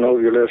high one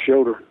over your left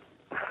shoulder.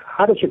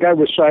 How does a guy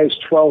with size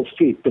 12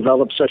 feet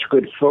develop such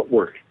good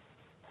footwork?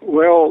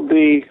 Well,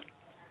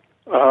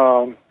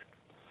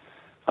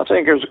 I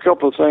think there's a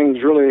couple of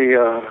things really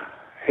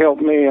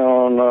helped me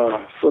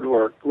on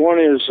footwork. One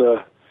is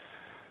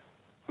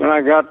when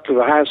I got to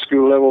the high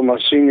school level, my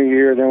senior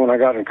year, then when I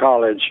got in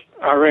college,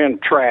 I ran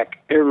track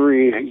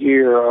every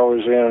year I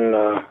was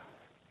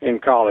in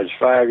college,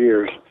 5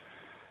 years.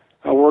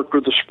 I worked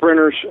with the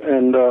sprinters,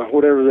 and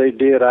whatever they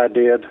did, I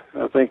did.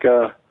 I think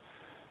I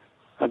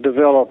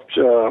developed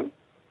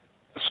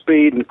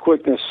speed and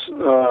quickness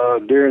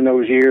during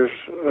those years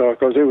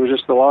because it was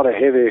just a lot of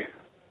heavy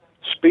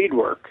speed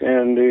work,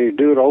 and you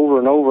do it over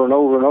and over and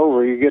over and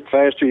over. You get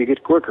faster, you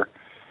get quicker.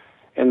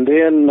 And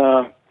then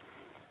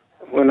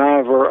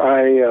whenever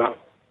I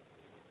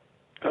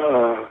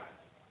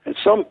at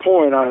some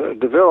point I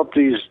developed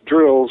these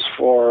drills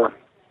for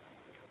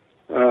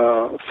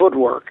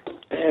footwork,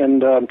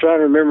 and I'm trying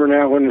to remember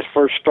now when this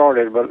first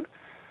started, but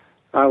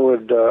I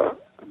would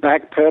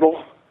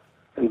backpedal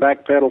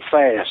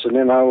fast, and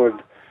then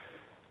I'd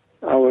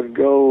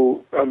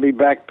be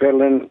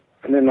backpedaling,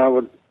 and then I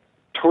would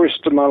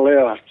twist to my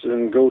left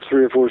and go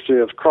 3 or 4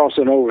 steps,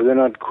 crossing over. Then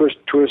I'd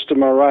twist to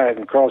my right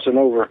and crossing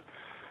over.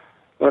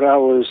 But I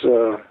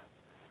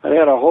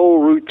had a whole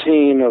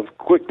routine of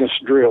quickness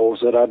drills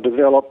that I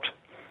developed,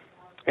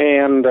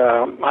 and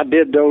I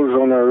did those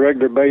on a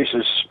regular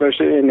basis,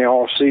 especially in the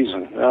off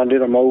season. I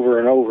did them over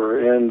and over,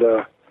 and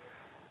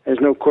there's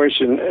no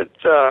question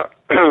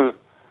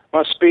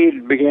my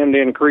speed began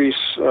to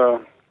increase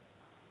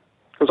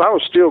because I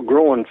was still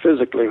growing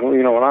physically.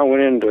 You know, when I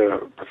went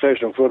into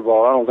professional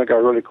football, I don't think I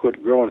really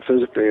quit growing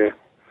physically.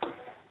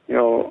 You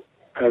know,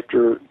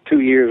 after 2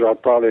 years, I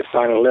probably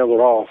finally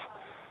leveled off.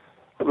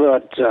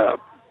 But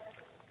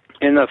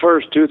in the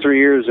first 2 or 3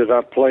 years that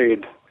I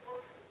played,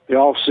 the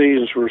off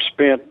seasons were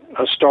spent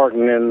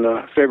starting in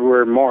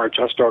February, March.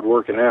 I started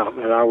working out,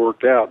 and I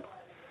worked out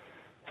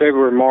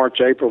February, March,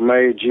 April,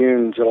 May,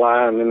 June,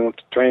 July, and then went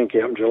to training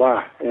camp in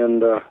July.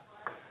 And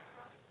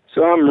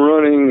so I'm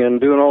running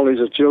and doing all these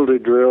agility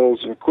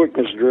drills and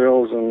quickness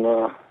drills, and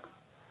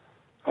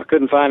I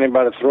couldn't find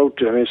anybody to throw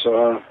to me, so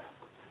I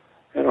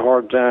had a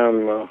hard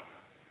time,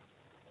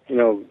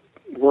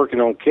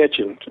 working on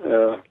catching.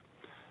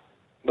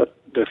 But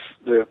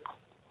the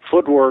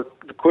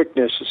footwork, the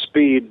quickness, the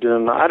speed,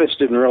 and I just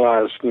didn't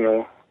realize,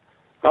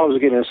 I was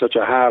getting such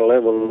a high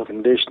level of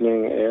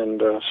conditioning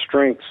and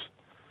strength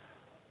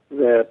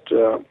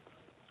that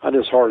I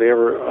just hardly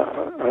ever,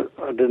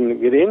 I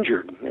didn't get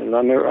injured. And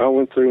I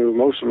went through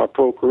most of my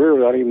pro career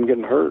without even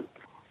getting hurt.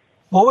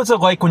 What was it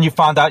like when you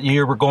found out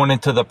you were going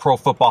into the Pro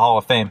Football Hall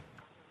of Fame?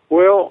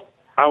 Well,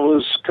 I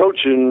was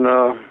coaching,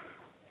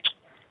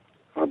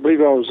 I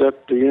believe I was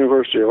at the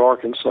University of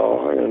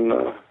Arkansas in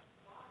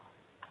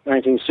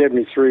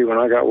 1973 when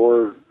I got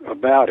word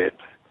about it.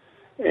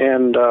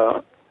 And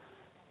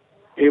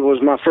it was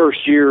my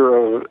first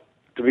year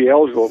to be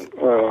eligible,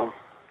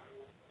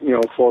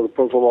 for the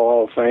Pro Football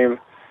Hall of Fame.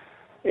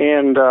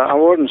 And I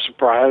wasn't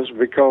surprised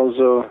because,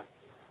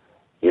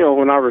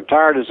 when I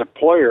retired as a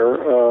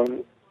player,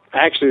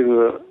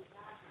 actually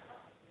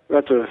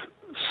at the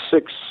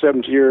 6th,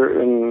 7th year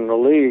in the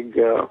league,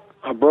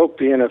 I broke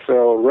the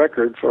NFL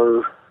record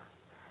for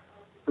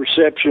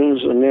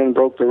receptions and then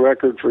broke the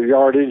record for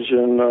yardage.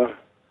 And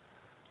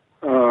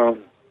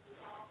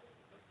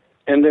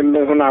then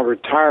when I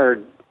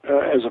retired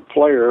as a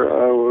player,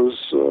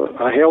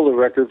 I held the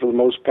record for the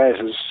most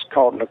passes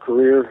caught in a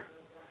career.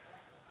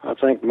 I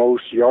think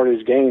most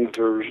yardage gained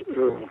for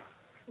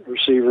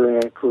receiver in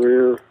a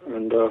career.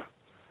 And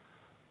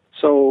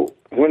so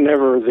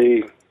whenever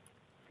the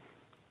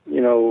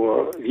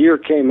year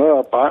came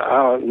up,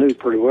 I knew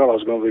pretty well I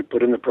was going to be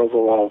put in the Pro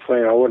Football Hall of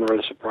Fame. I wasn't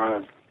really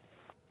surprised.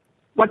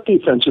 What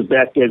defensive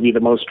back gave you the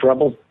most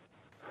trouble?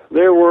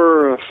 There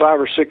were 5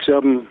 or 6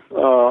 of them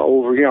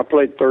over. I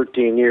played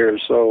 13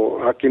 years,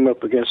 so I came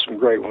up against some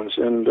great ones.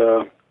 And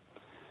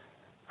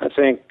I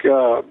think,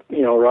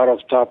 right off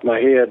the top of my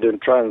head,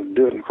 and trying to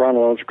do it in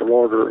chronological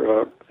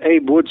order,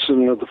 Abe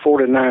Woodson of the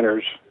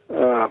 49ers.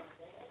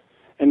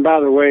 And by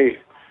the way,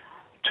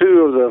 2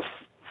 of the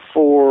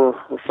 4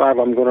 or 5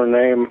 I'm going to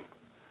name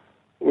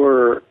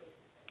were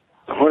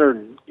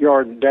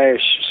 100-yard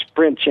dash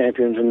sprint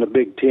champions in the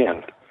Big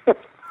Ten.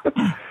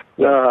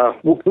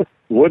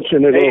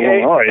 Woodson at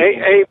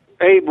Illinois.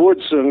 Abe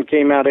Woodson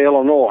came out of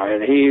Illinois,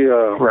 and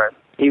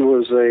he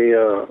was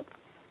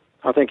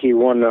I think he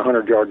won the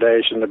 100-yard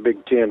dash in the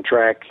Big Ten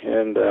track,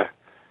 and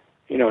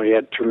he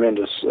had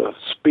tremendous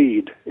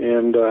speed.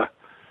 And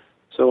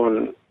so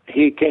when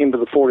he came to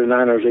the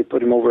 49ers, they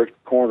put him over at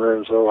the corner,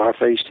 and so I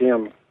faced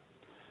him,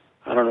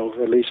 I don't know,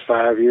 at least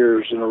 5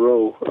 years in a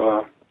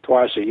row,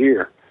 twice a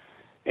year.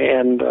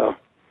 And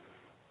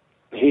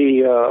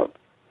he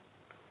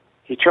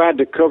he tried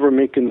to cover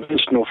me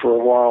conventional for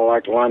a while,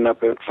 like line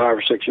up at 5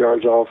 or 6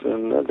 yards off,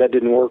 and that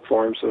didn't work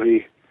for him. So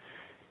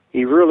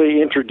he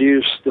really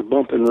introduced the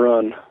bump and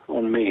run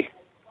on me.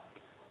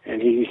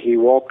 And he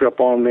walked up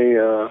on me.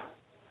 The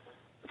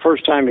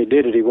first time he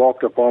did it, he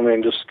walked up on me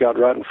and just got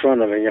right in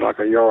front of me, like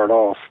a yard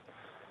off.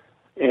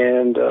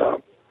 And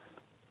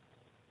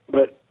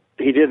but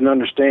he didn't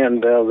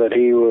understand that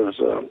he was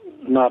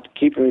not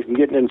keeping me from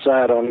getting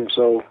inside on him.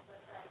 So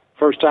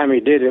first time he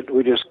did it,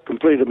 we just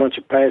completed a bunch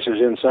of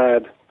passes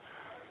inside.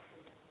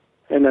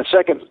 In the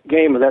second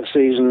game of that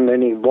season,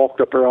 then he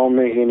walked up there on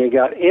me, and he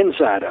got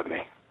inside of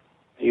me.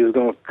 He was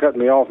going to cut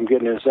me off from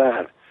getting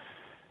inside.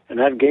 And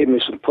that gave me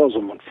some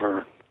puzzlement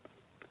for,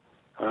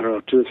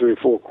 2, 3,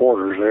 4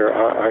 quarters there.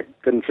 I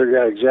couldn't figure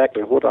out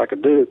exactly what I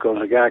could do because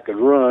the guy could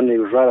run. He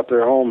was right up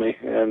there on me,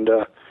 and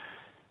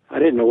I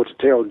didn't know what to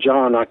tell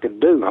John I could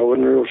do. I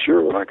wasn't real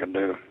sure what I could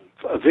do.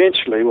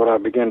 Eventually, what I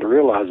began to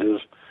realize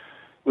is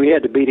we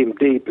had to beat him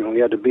deep, and we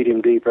had to beat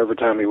him deep every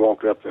time he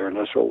walked up there, and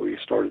that's what we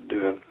started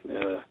doing.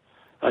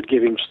 I'd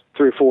give him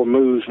 3 or 4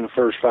 moves in the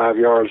first 5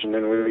 yards, and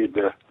then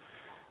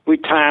we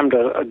timed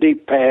a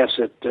deep pass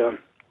that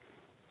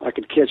I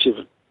could catch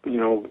it,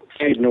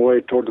 fading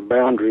away toward the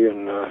boundary,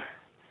 and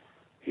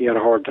he had a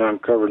hard time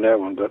covering that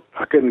one, but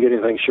I couldn't get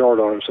anything short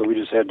on him, so we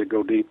just had to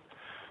go deep.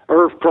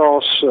 Irv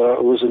Cross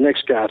was the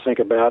next guy I think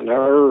about.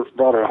 Now, Irv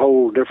brought a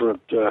whole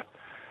different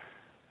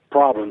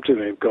problem to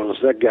me because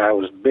that guy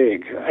was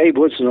big. Abe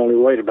Woodson only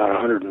weighed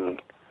about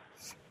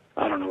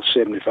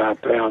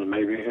 75 pounds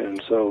maybe,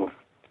 and so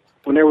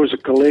when there was a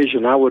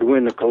collision, I would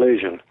win the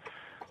collision.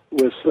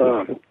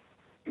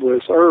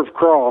 With Irv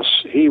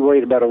Cross, he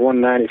weighed about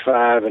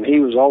 195, and he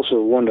was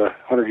also won the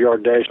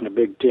 100-yard dash in the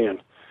Big Ten.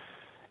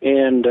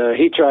 And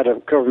he tried to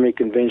cover me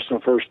conventional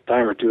first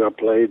time or two I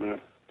played,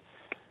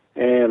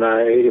 and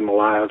I ate him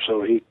alive.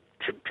 So he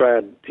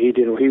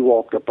he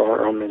walked up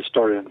on me and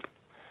started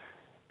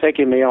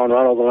taking me on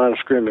right on the line of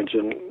scrimmage,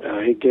 and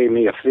he gave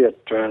me a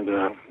fit trying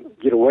to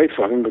get away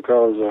from him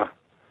because,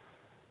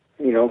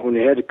 when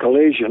he had the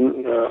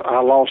collision,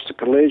 I lost the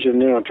collision,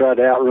 then I tried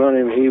to outrun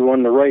him, he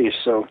won the race.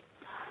 So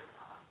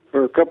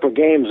for a couple of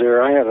games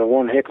there, I had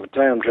one heck of a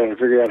time trying to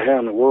figure out how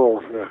in the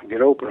world to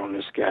get open on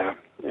this guy.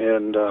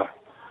 And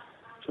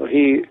so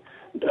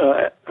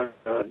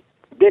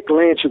Dick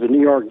Lynch of the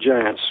New York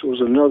Giants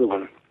was another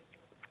one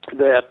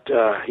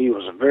that he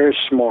was very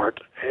smart,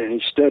 and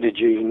he studied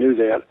you, he knew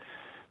that.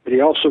 But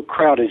he also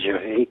crowded you.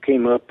 He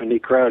came up and he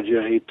crowded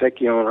you. He'd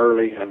take you on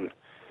early, and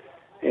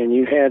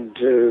you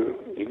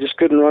just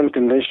couldn't run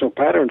conventional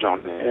patterns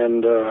on him.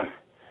 And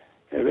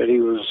but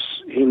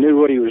he knew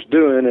what he was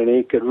doing, and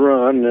he could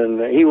run, and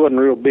he wasn't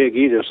real big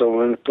either. So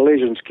when the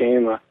collisions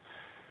came,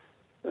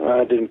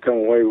 I didn't come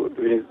away with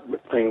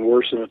anything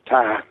worse than a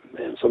tie,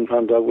 and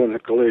sometimes I win the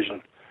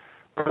collision.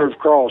 Irv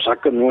Cross, I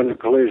couldn't win the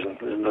collision,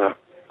 and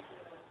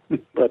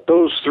but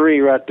those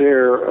three right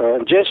there,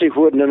 Jesse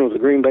Woodman of the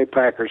Green Bay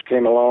Packers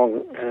came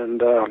along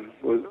and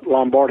with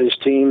Lombardi's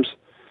teams,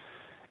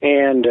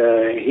 and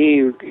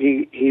he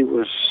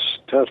was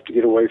tough to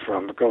get away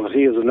from because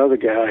he was another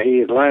guy.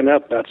 He'd line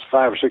up about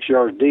 5 or 6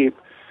 yards deep,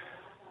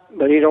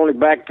 but he'd only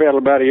backpedal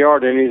about a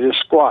yard and he'd just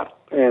squat.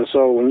 And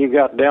so when you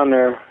got down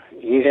there,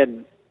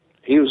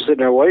 he was sitting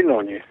there waiting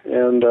on you,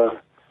 and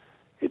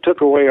he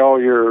took away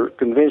all your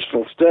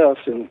conventional stuff,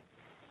 and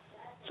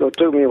so it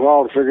took me a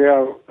while to figure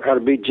out how to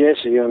beat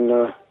Jesse,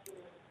 and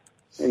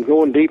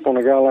going deep on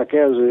a guy like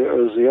that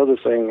is the other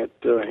thing that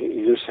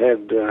he just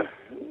had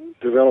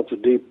developed a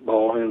deep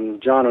ball, and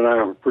John and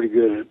I were pretty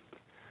good at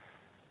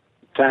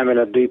timing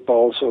a deep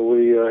ball, so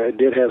we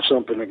did have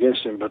something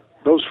against him. But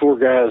those 4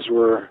 guys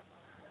were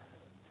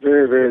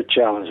very, very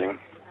challenging.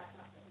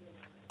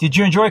 Did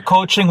you enjoy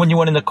coaching when you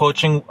went into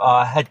coaching,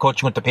 head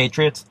coaching with the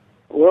Patriots?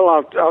 Well,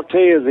 I'll tell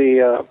you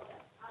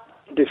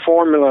the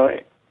formula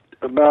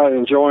about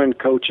enjoying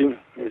coaching.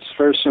 It's a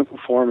very simple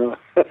formula.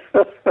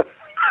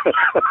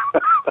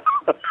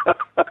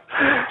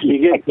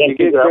 you get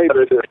great.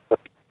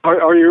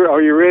 Are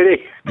you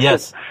ready?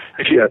 Yes.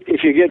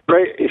 If you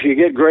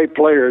get great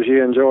players,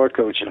 you enjoy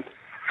coaching.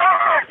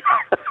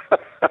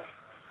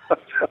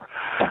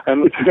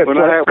 And when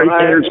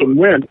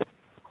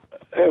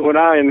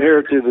I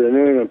inherited the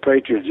New England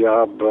Patriot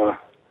job,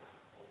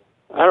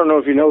 I don't know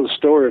if you know the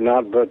story or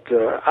not, but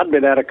I'd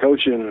been out of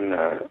coaching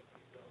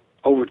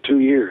over 2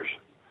 years.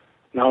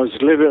 And I was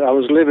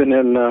living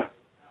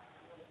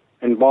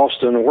in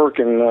Boston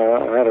working.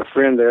 I had a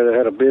friend there that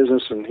had a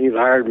business, and he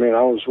hired me, and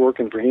I was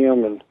working for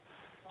him. And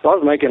so I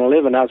was making a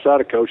living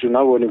outside of coaching.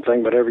 I wasn't even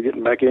thinking about ever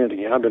getting back in it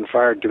again. I've been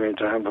fired too many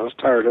times. I was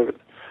tired of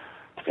it.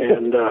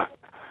 And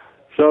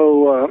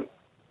so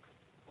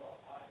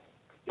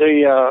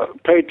the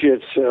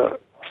Patriots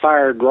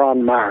fired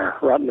Ron Meyer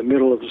right in the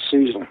middle of the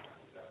season.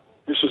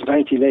 This was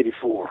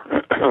 1984.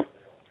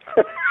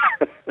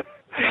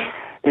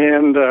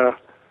 And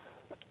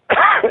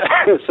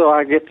so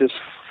I get this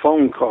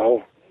phone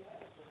call.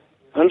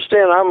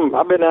 Understand,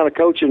 I've been out of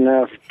coaching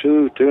now for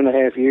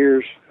 2.5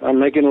 years. I'm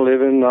making a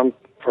living. I'm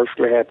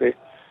perfectly happy.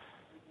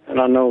 And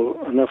I know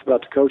enough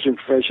about the coaching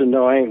profession.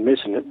 No, I ain't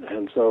missing it.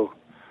 And so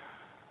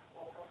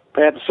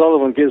Pat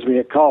Sullivan gives me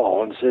a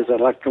call and says, I'd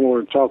like to come over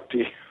and talk to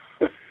you.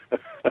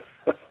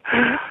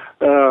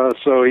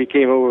 So he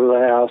came over to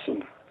the house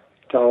and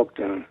talked,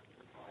 and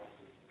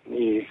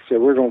he said,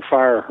 we're going to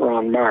fire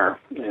Ron Meyer.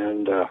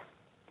 And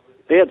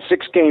they had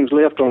 6 games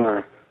left on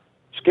their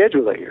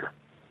schedule that year.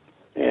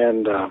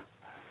 And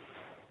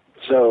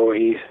so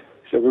he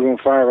said, we're going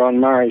to fire Ron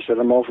Meyer. He said,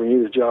 I'm offering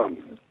you the job.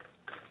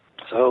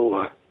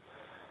 So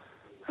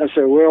I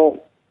said,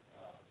 well,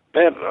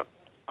 Pat,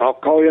 I'll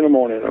call you in the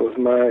morning. That was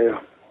my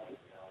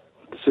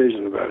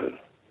decision about it.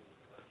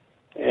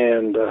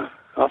 And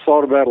I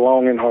thought about it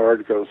long and hard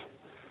because,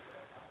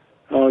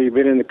 you've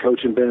been in the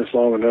coaching business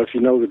long enough. You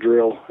know the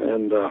drill.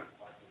 And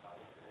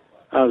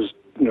I was,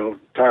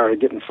 tired of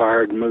getting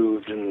fired and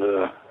moved.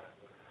 And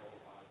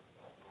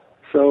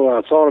so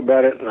I thought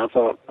about it, and I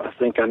thought, I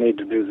think I need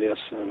to do this.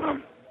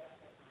 And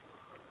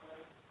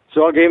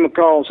so I gave him a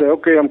call and said,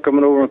 okay, I'm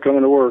coming over and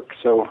coming to work.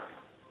 So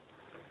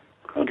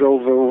I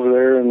drove over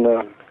there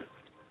and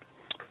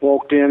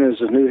walked in as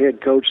the new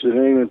head coach of the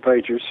New England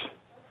Patriots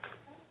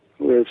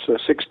with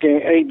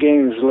 8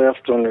 games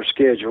left on their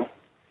schedule.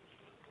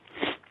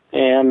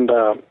 And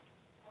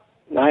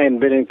I hadn't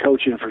been in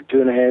coaching for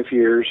 2.5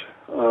 years.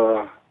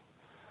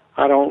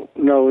 I don't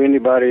know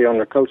anybody on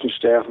the coaching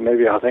staff.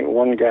 Maybe I think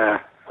one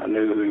guy I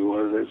knew who he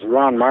was. It was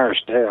Ron Meyer's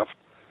staff.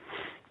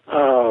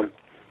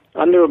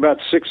 I knew about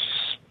 6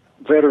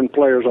 veteran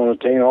players on the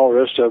team. All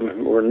the rest of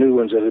them were new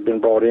ones that had been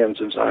brought in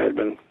since I had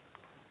been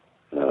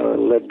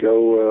let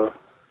go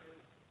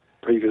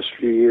previous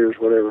few years,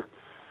 whatever.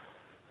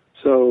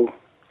 So,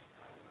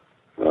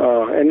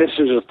 and this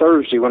is a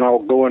Thursday when I'll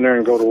go in there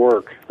and go to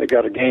work. They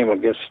got a game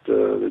against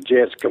the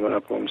Jets coming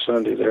up on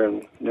Sunday there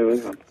in New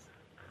England.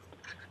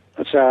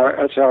 That's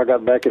how I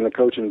got back in the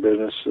coaching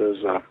business.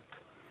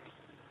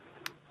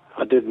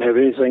 I didn't have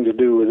anything to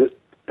do with it,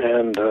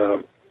 and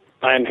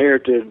I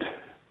inherited.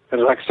 As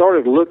I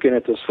started looking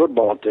at this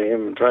football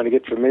team and trying to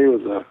get familiar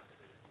with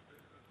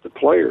the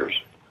players,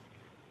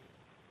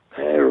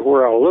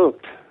 everywhere I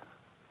looked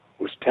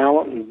was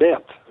talent and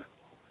depth.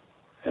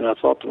 And I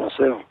thought to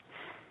myself,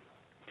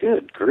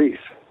 good grief,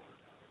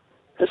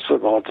 this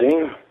football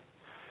team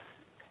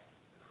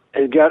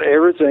has got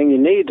everything you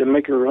need to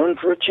make a run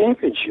for a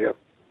championship.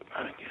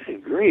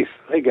 Good grief,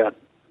 they got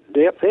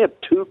depth. They had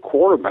 2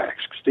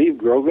 quarterbacks, Steve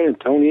Grogan and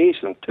Tony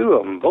Eason, 2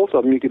 of them. Both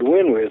of them you could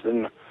win with.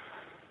 And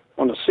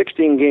on a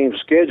 16-game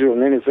schedule in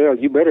the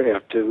NFL, you better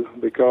have 2,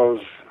 because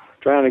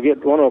trying to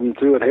get one of them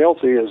through it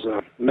healthy is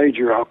a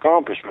major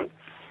accomplishment.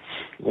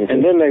 Mm-hmm.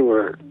 And then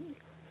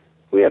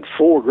we had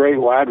 4 great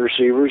wide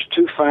receivers,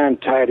 2 fine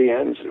tight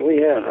ends, and we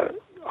had an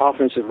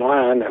offensive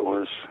line that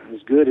was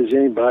as good as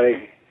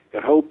anybody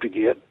could hope to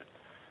get,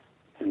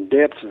 and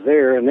depth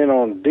there. And then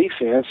on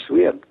defense,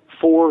 we had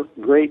 4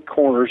 great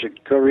corners that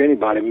could cover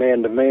anybody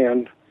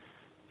man-to-man,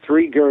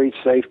 3 great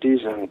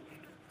safeties, and a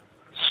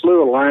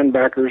slew of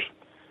linebackers.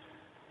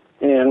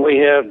 And we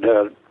had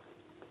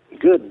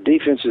good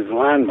defensive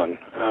linemen.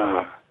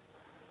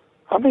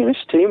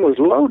 This team was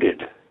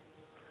loaded.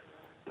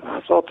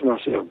 I thought to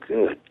myself,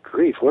 good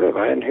grief, what have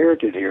I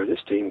inherited here?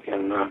 This team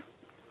can,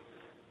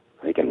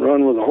 they can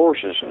run with the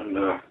horses.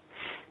 And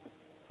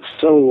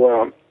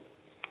so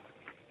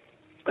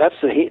that's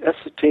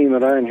the team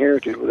that I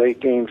inherited with 8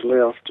 games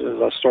left.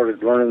 As I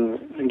started learning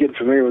and getting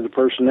familiar with the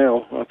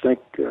personnel, I think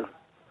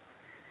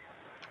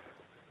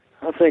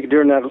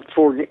during that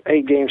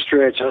 8-game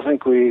stretch, I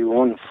think we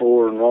won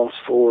 4 and lost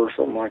 4,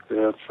 something like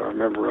that, if I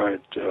remember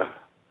right.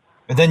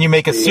 And then you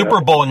make a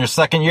Super Bowl in your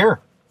second year.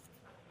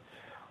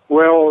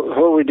 Well,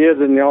 what we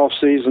did in the off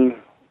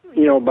season,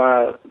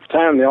 by the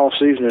time the off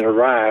season had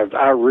arrived,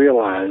 I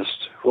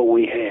realized what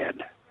we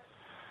had,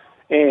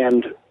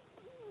 and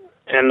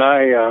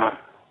I.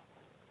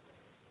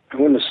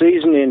 When the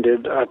season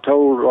ended, I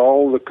told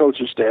all the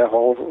coaching staff,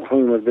 all of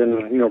whom had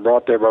been,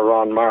 brought there by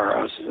Ron Meyer.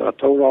 I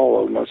told all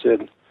of them. I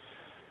said,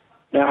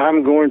 now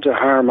I'm going to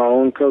hire my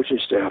own coaching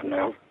staff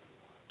now.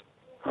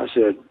 I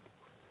said,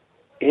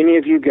 any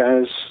of you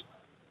guys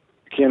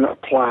can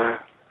apply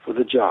for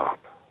the job,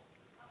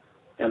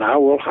 and I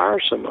will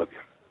hire some of you.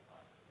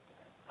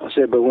 I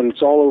said, but when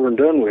it's all over and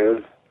done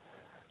with,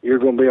 you're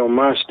going to be on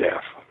my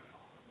staff.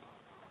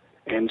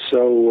 And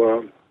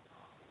so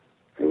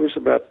it was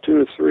about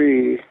 2 or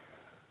 3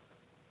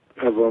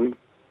 of them,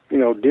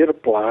 did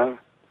apply,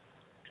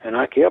 and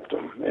I kept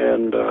them.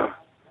 And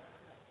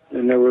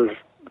then there were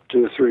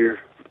 2 or 3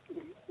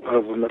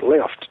 of them that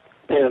left.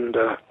 And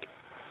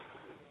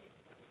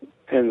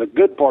the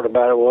good part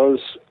about it was,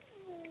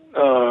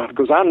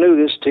 because I knew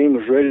this team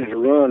was ready to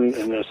run,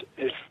 and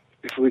if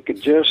we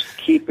could just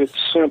keep it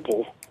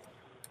simple,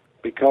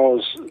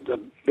 because the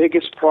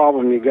biggest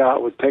problem you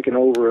got with taking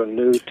over a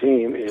new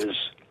team is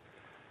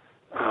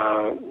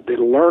the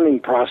learning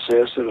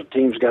process that a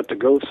team's got to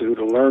go through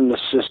to learn the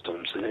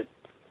systems. And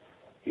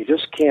you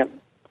just can't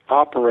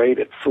operate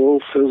at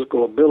full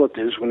physical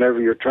abilities whenever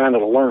you're trying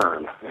to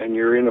learn, and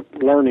you're in a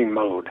learning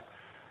mode.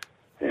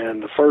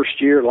 And the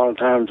first year, a lot of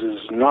times, is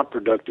not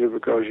productive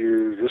because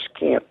you just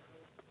can't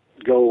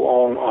go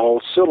on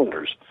all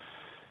cylinders.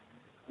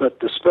 But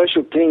the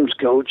special teams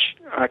coach,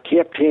 I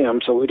kept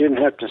him so we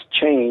didn't have to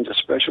change the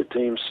special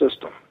teams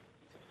system.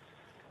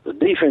 The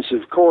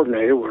defensive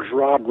coordinator was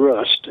Rod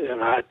Rust,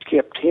 and I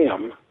kept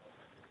him,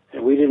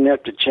 and we didn't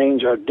have to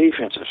change our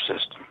defensive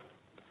system.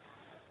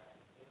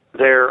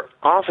 Their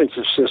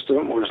offensive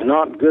system was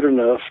not good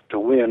enough to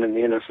win in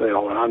the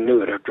NFL, and I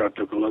knew it after I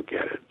took a look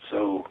at it.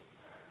 So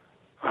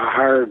I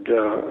hired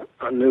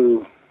a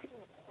new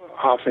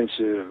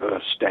offensive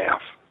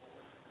staff.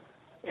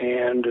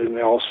 And in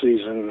the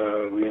off-season,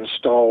 we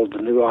installed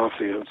the new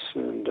offense.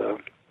 And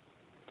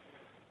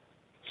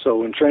so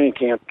when training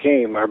camp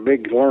came, our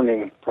big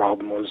learning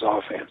problem was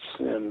offense.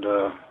 And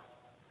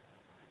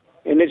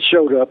it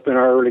showed up in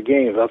our early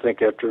games. I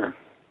think after,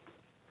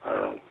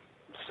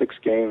 6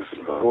 games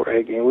or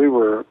 8 games, we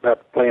were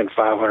about playing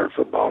 500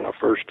 football in the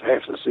first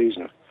half of the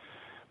season.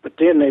 But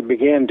then they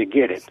began to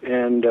get it.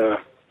 And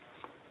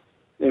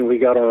then we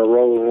got on a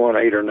roll and won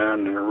 8 or 9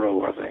 in a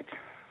row, I think,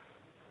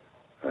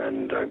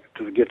 and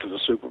to get to the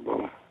Super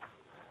Bowl.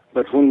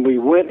 But when we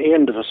went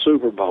into the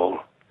Super Bowl,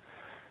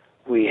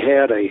 we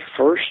had a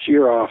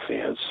first-year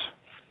offense,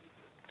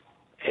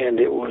 and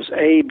it was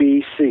A,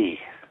 B, C.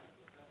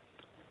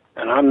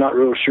 And I'm not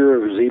real sure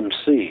it was even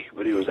C,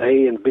 but it was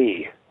A and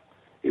B.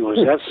 It was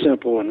that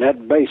simple and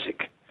that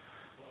basic.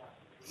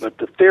 But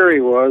the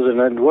theory was,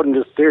 and it wasn't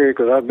just theory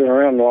because I've been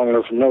around long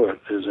enough to know it,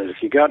 is that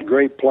if you got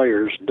great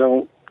players,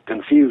 don't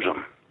confuse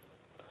them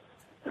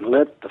and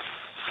let the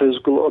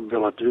physical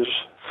abilities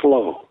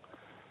flow.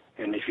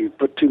 And if you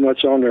put too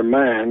much on their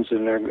minds,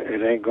 then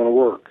it ain't going to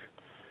work.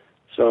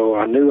 So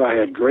I knew I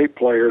had great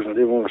players. I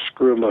didn't want to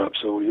screw them up,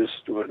 so we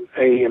just went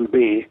A and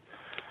B.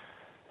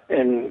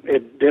 And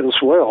it did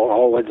us well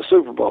all the way to the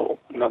Super Bowl.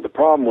 Now, the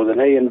problem with an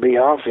A and B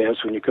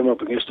offense, when you come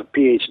up against a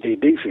PhD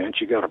defense,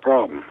 you got a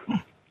problem.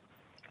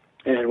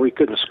 And we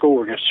couldn't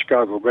score against the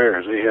Chicago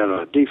Bears. They had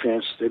a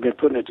defense. They've been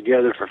putting it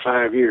together for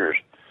 5 years.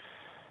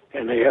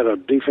 And they had a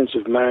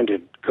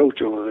defensive-minded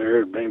coach over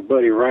there named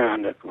Buddy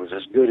Ryan that was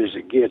as good as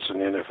it gets in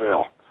the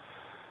NFL.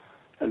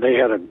 And they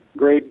had a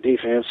great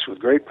defense with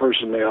great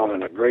personnel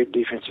and a great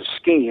defensive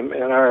scheme,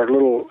 and our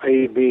little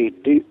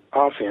A-B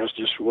offense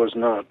just was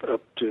not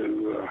up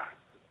to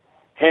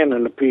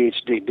handling the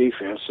PhD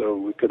defense, so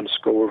we couldn't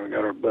score and we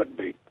got our butt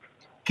beat.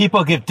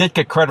 People give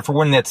Ditka credit for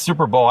winning that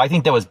Super Bowl. I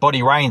think that was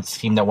Buddy Ryan's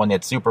team that won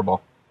that Super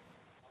Bowl.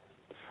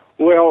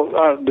 Well,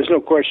 there's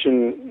no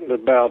question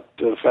about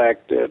the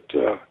fact that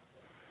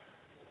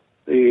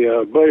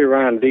the Buddy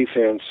Ryan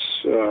defense,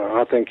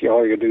 I think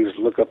all you do is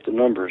look up the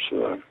numbers.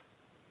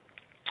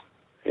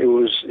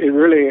 It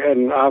really,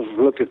 and I've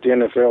looked at the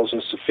NFL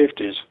since the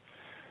 50s,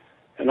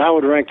 and I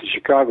would rank the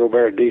Chicago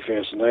Bear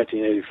defense in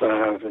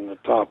 1985 in the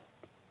top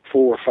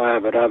 4 or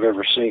 5 that I've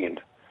ever seen.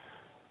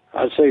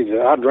 I'd say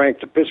that I'd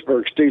rank the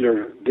Pittsburgh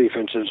Steelers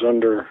defenses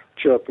under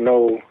Chuck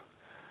Noll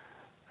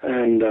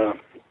and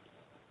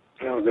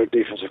their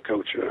defensive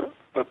coach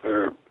up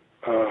there,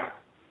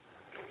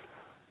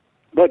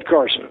 Bud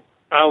Carson.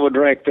 I would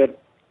rank that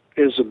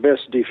is the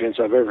best defense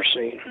I've ever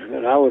seen,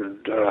 and I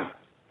would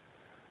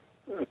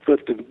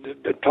put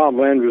the Tom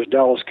Landry's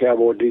Dallas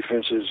Cowboy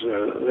defenses,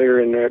 they're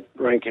in that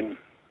ranking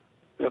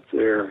up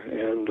there.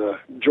 And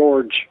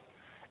George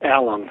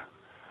Allen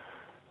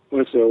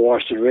with the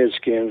Washington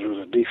Redskins was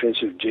a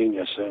defensive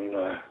genius,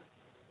 and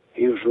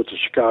he was with the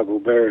Chicago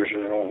Bears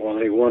when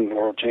they won the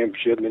World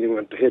Championship, and then he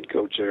went to head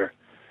coach there.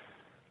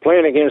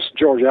 Playing against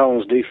George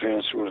Allen's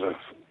defense was a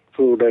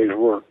full day's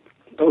work.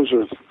 Those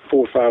are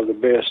 4 or 5 of the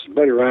best.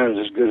 Buddy Ryan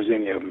is as good as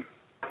any of them.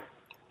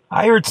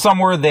 I heard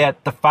somewhere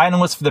that the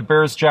finalists for the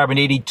Bears job in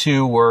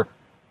 '82 were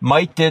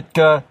Mike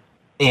Ditka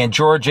and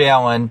George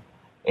Allen,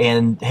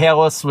 and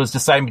Halas was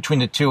deciding between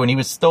the two, and he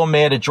was still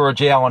mad at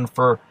George Allen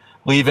for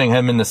leaving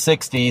him in the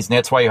 '60s, and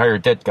that's why he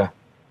hired Ditka.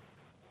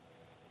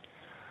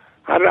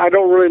 I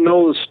don't really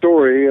know the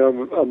story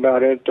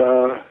about it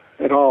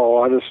at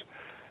all. I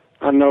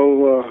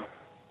know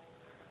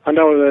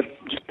that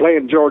just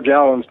playing George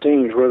Allen's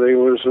teams, whether he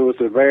was with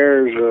the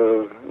Bears,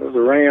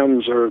 the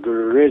Rams, or the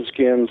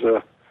Redskins,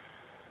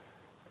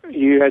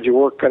 you had your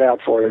work cut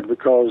out for you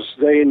because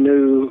they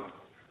knew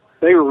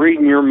they were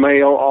reading your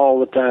mail all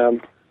the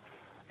time,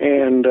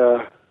 and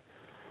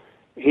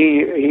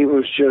he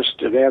was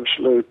just an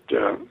absolute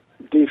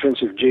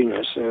defensive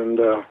genius, and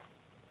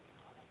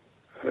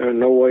in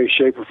no way,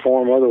 shape, or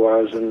form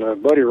otherwise.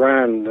 And Buddy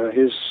Ryan,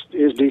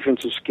 his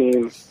defensive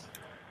scheme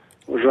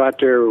was right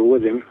there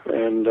with him,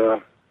 and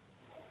I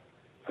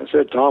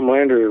said Tom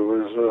Landry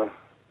was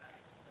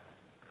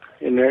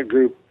in that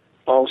group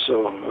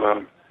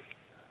also.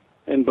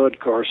 And Bud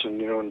Carson,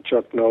 and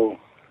Chuck Noll.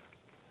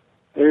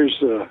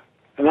 And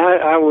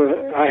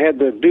I had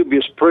the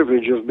dubious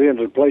privilege of being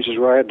to places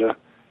where I had to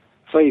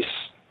face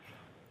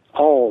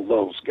all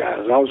those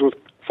guys. I was with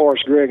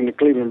Forrest Gregg and the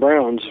Cleveland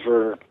Browns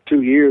for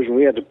 2 years, and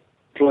we had to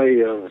play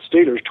the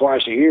Steelers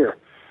twice a year.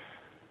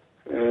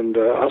 And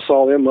I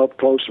saw them up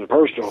close and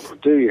personal for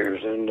 2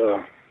 years, and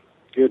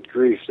good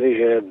grief, they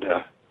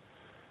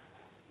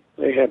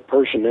had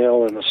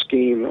personnel and a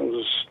scheme that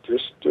was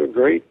just a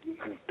great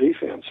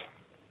defense.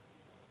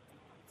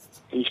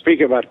 You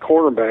speak about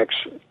cornerbacks.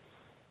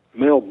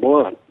 Mel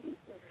Blount.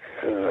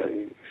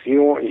 If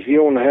you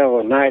want to have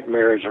a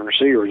nightmare as a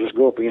receiver, just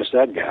go up against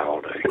that guy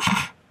all day.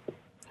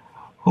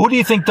 Who do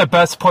you think the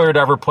best player to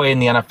ever play in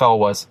the NFL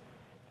was?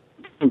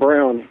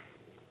 Brown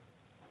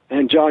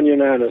and John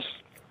Unitas.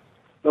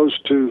 Those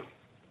two.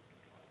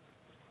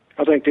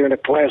 I think they're in a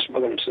class by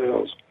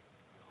themselves.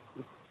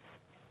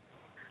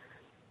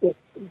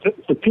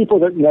 The people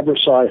that never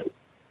saw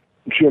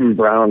Jim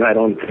Brown, I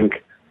don't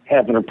think,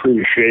 have an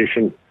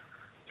appreciation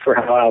for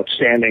how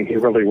outstanding he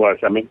really was.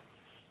 I mean,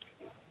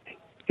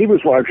 he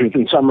was larger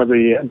than some of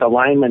the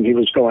linemen he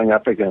was going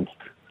up against.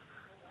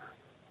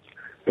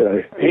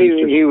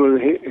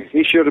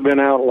 He should have been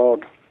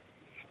outlawed.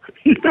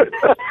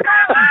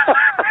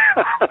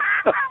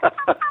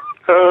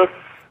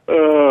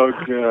 Oh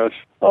gosh.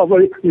 Oh,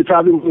 but you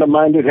probably wouldn't have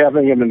minded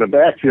having him in the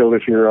backfield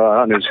if you're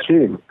on his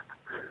team.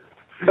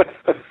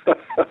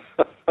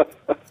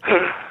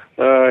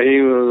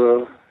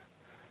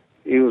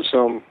 He was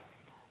some.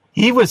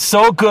 He was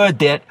so good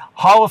that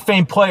Hall of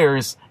Fame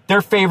players,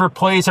 their favorite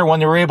plays are when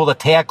they were able to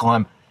tackle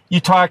him. You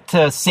talk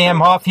to Sam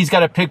Huff, he's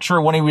got a picture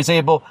when he was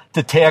able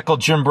to tackle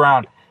Jim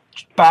Brown.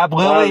 Bob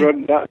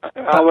Lilly.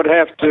 I would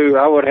have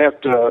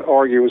to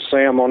argue with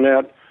Sam on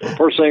that.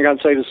 First thing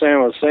I'd say to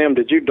Sam was, Sam,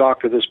 did you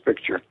doctor this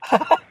picture?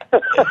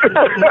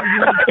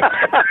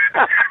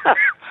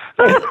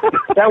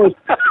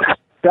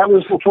 That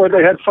was before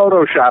they had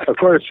Photoshop, of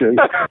course. You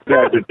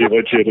had to be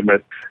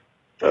legitimate.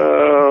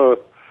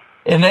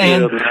 And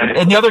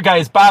the other guy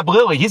is Bob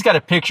Lilly. He's got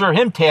a picture of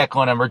him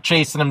tackling him or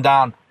chasing him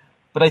down.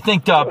 But I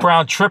think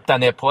Brown tripped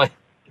on that play.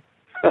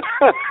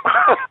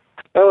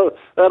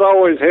 That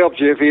always helps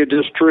you if he had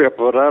just tripped,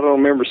 but I don't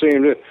remember seeing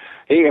him do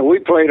it. We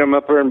played him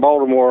up there in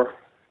Baltimore.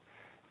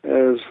 It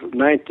was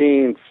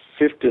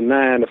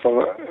 1959.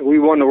 We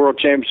won the World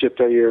Championship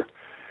that year.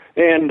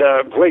 And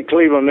played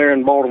Cleveland there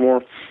in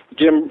Baltimore.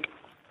 Jim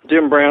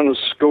Brown has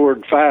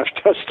scored 5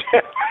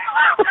 touchdowns.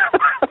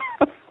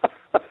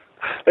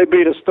 They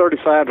beat us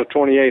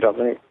 35-28, I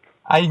think.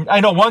 I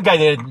know one guy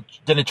that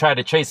didn't try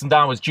to chase him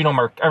down was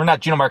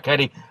not Gino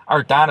Marchetti,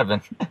 Art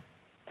Donovan.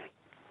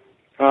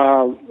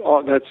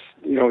 That's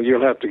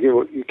you'll have to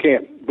you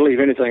can't believe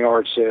anything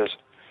Art says.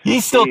 He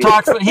still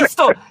talks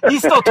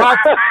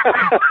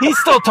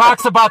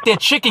about that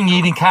chicken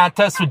eating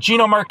contest with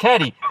Gino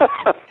Marchetti.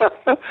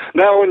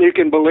 Now when you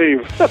can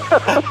believe.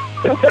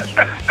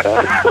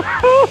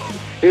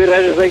 If it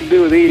had anything to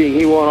do with eating,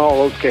 he won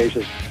all those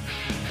cases.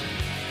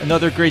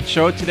 Another great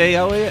show today,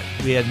 Elliot.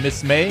 We had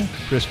Miss May.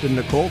 Kristen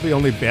Nicole. The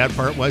only bad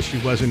part was she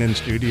wasn't in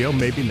studio.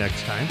 Maybe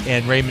next time.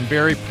 And Raymond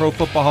Berry, Pro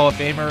Football Hall of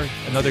Famer.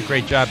 Another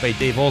great job by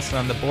Dave Olson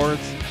on the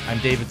boards. I'm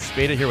David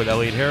Spada here with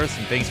Elliot Harris,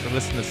 and thanks for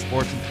listening to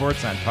Sports and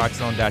Torts on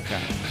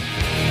TalkZone.com.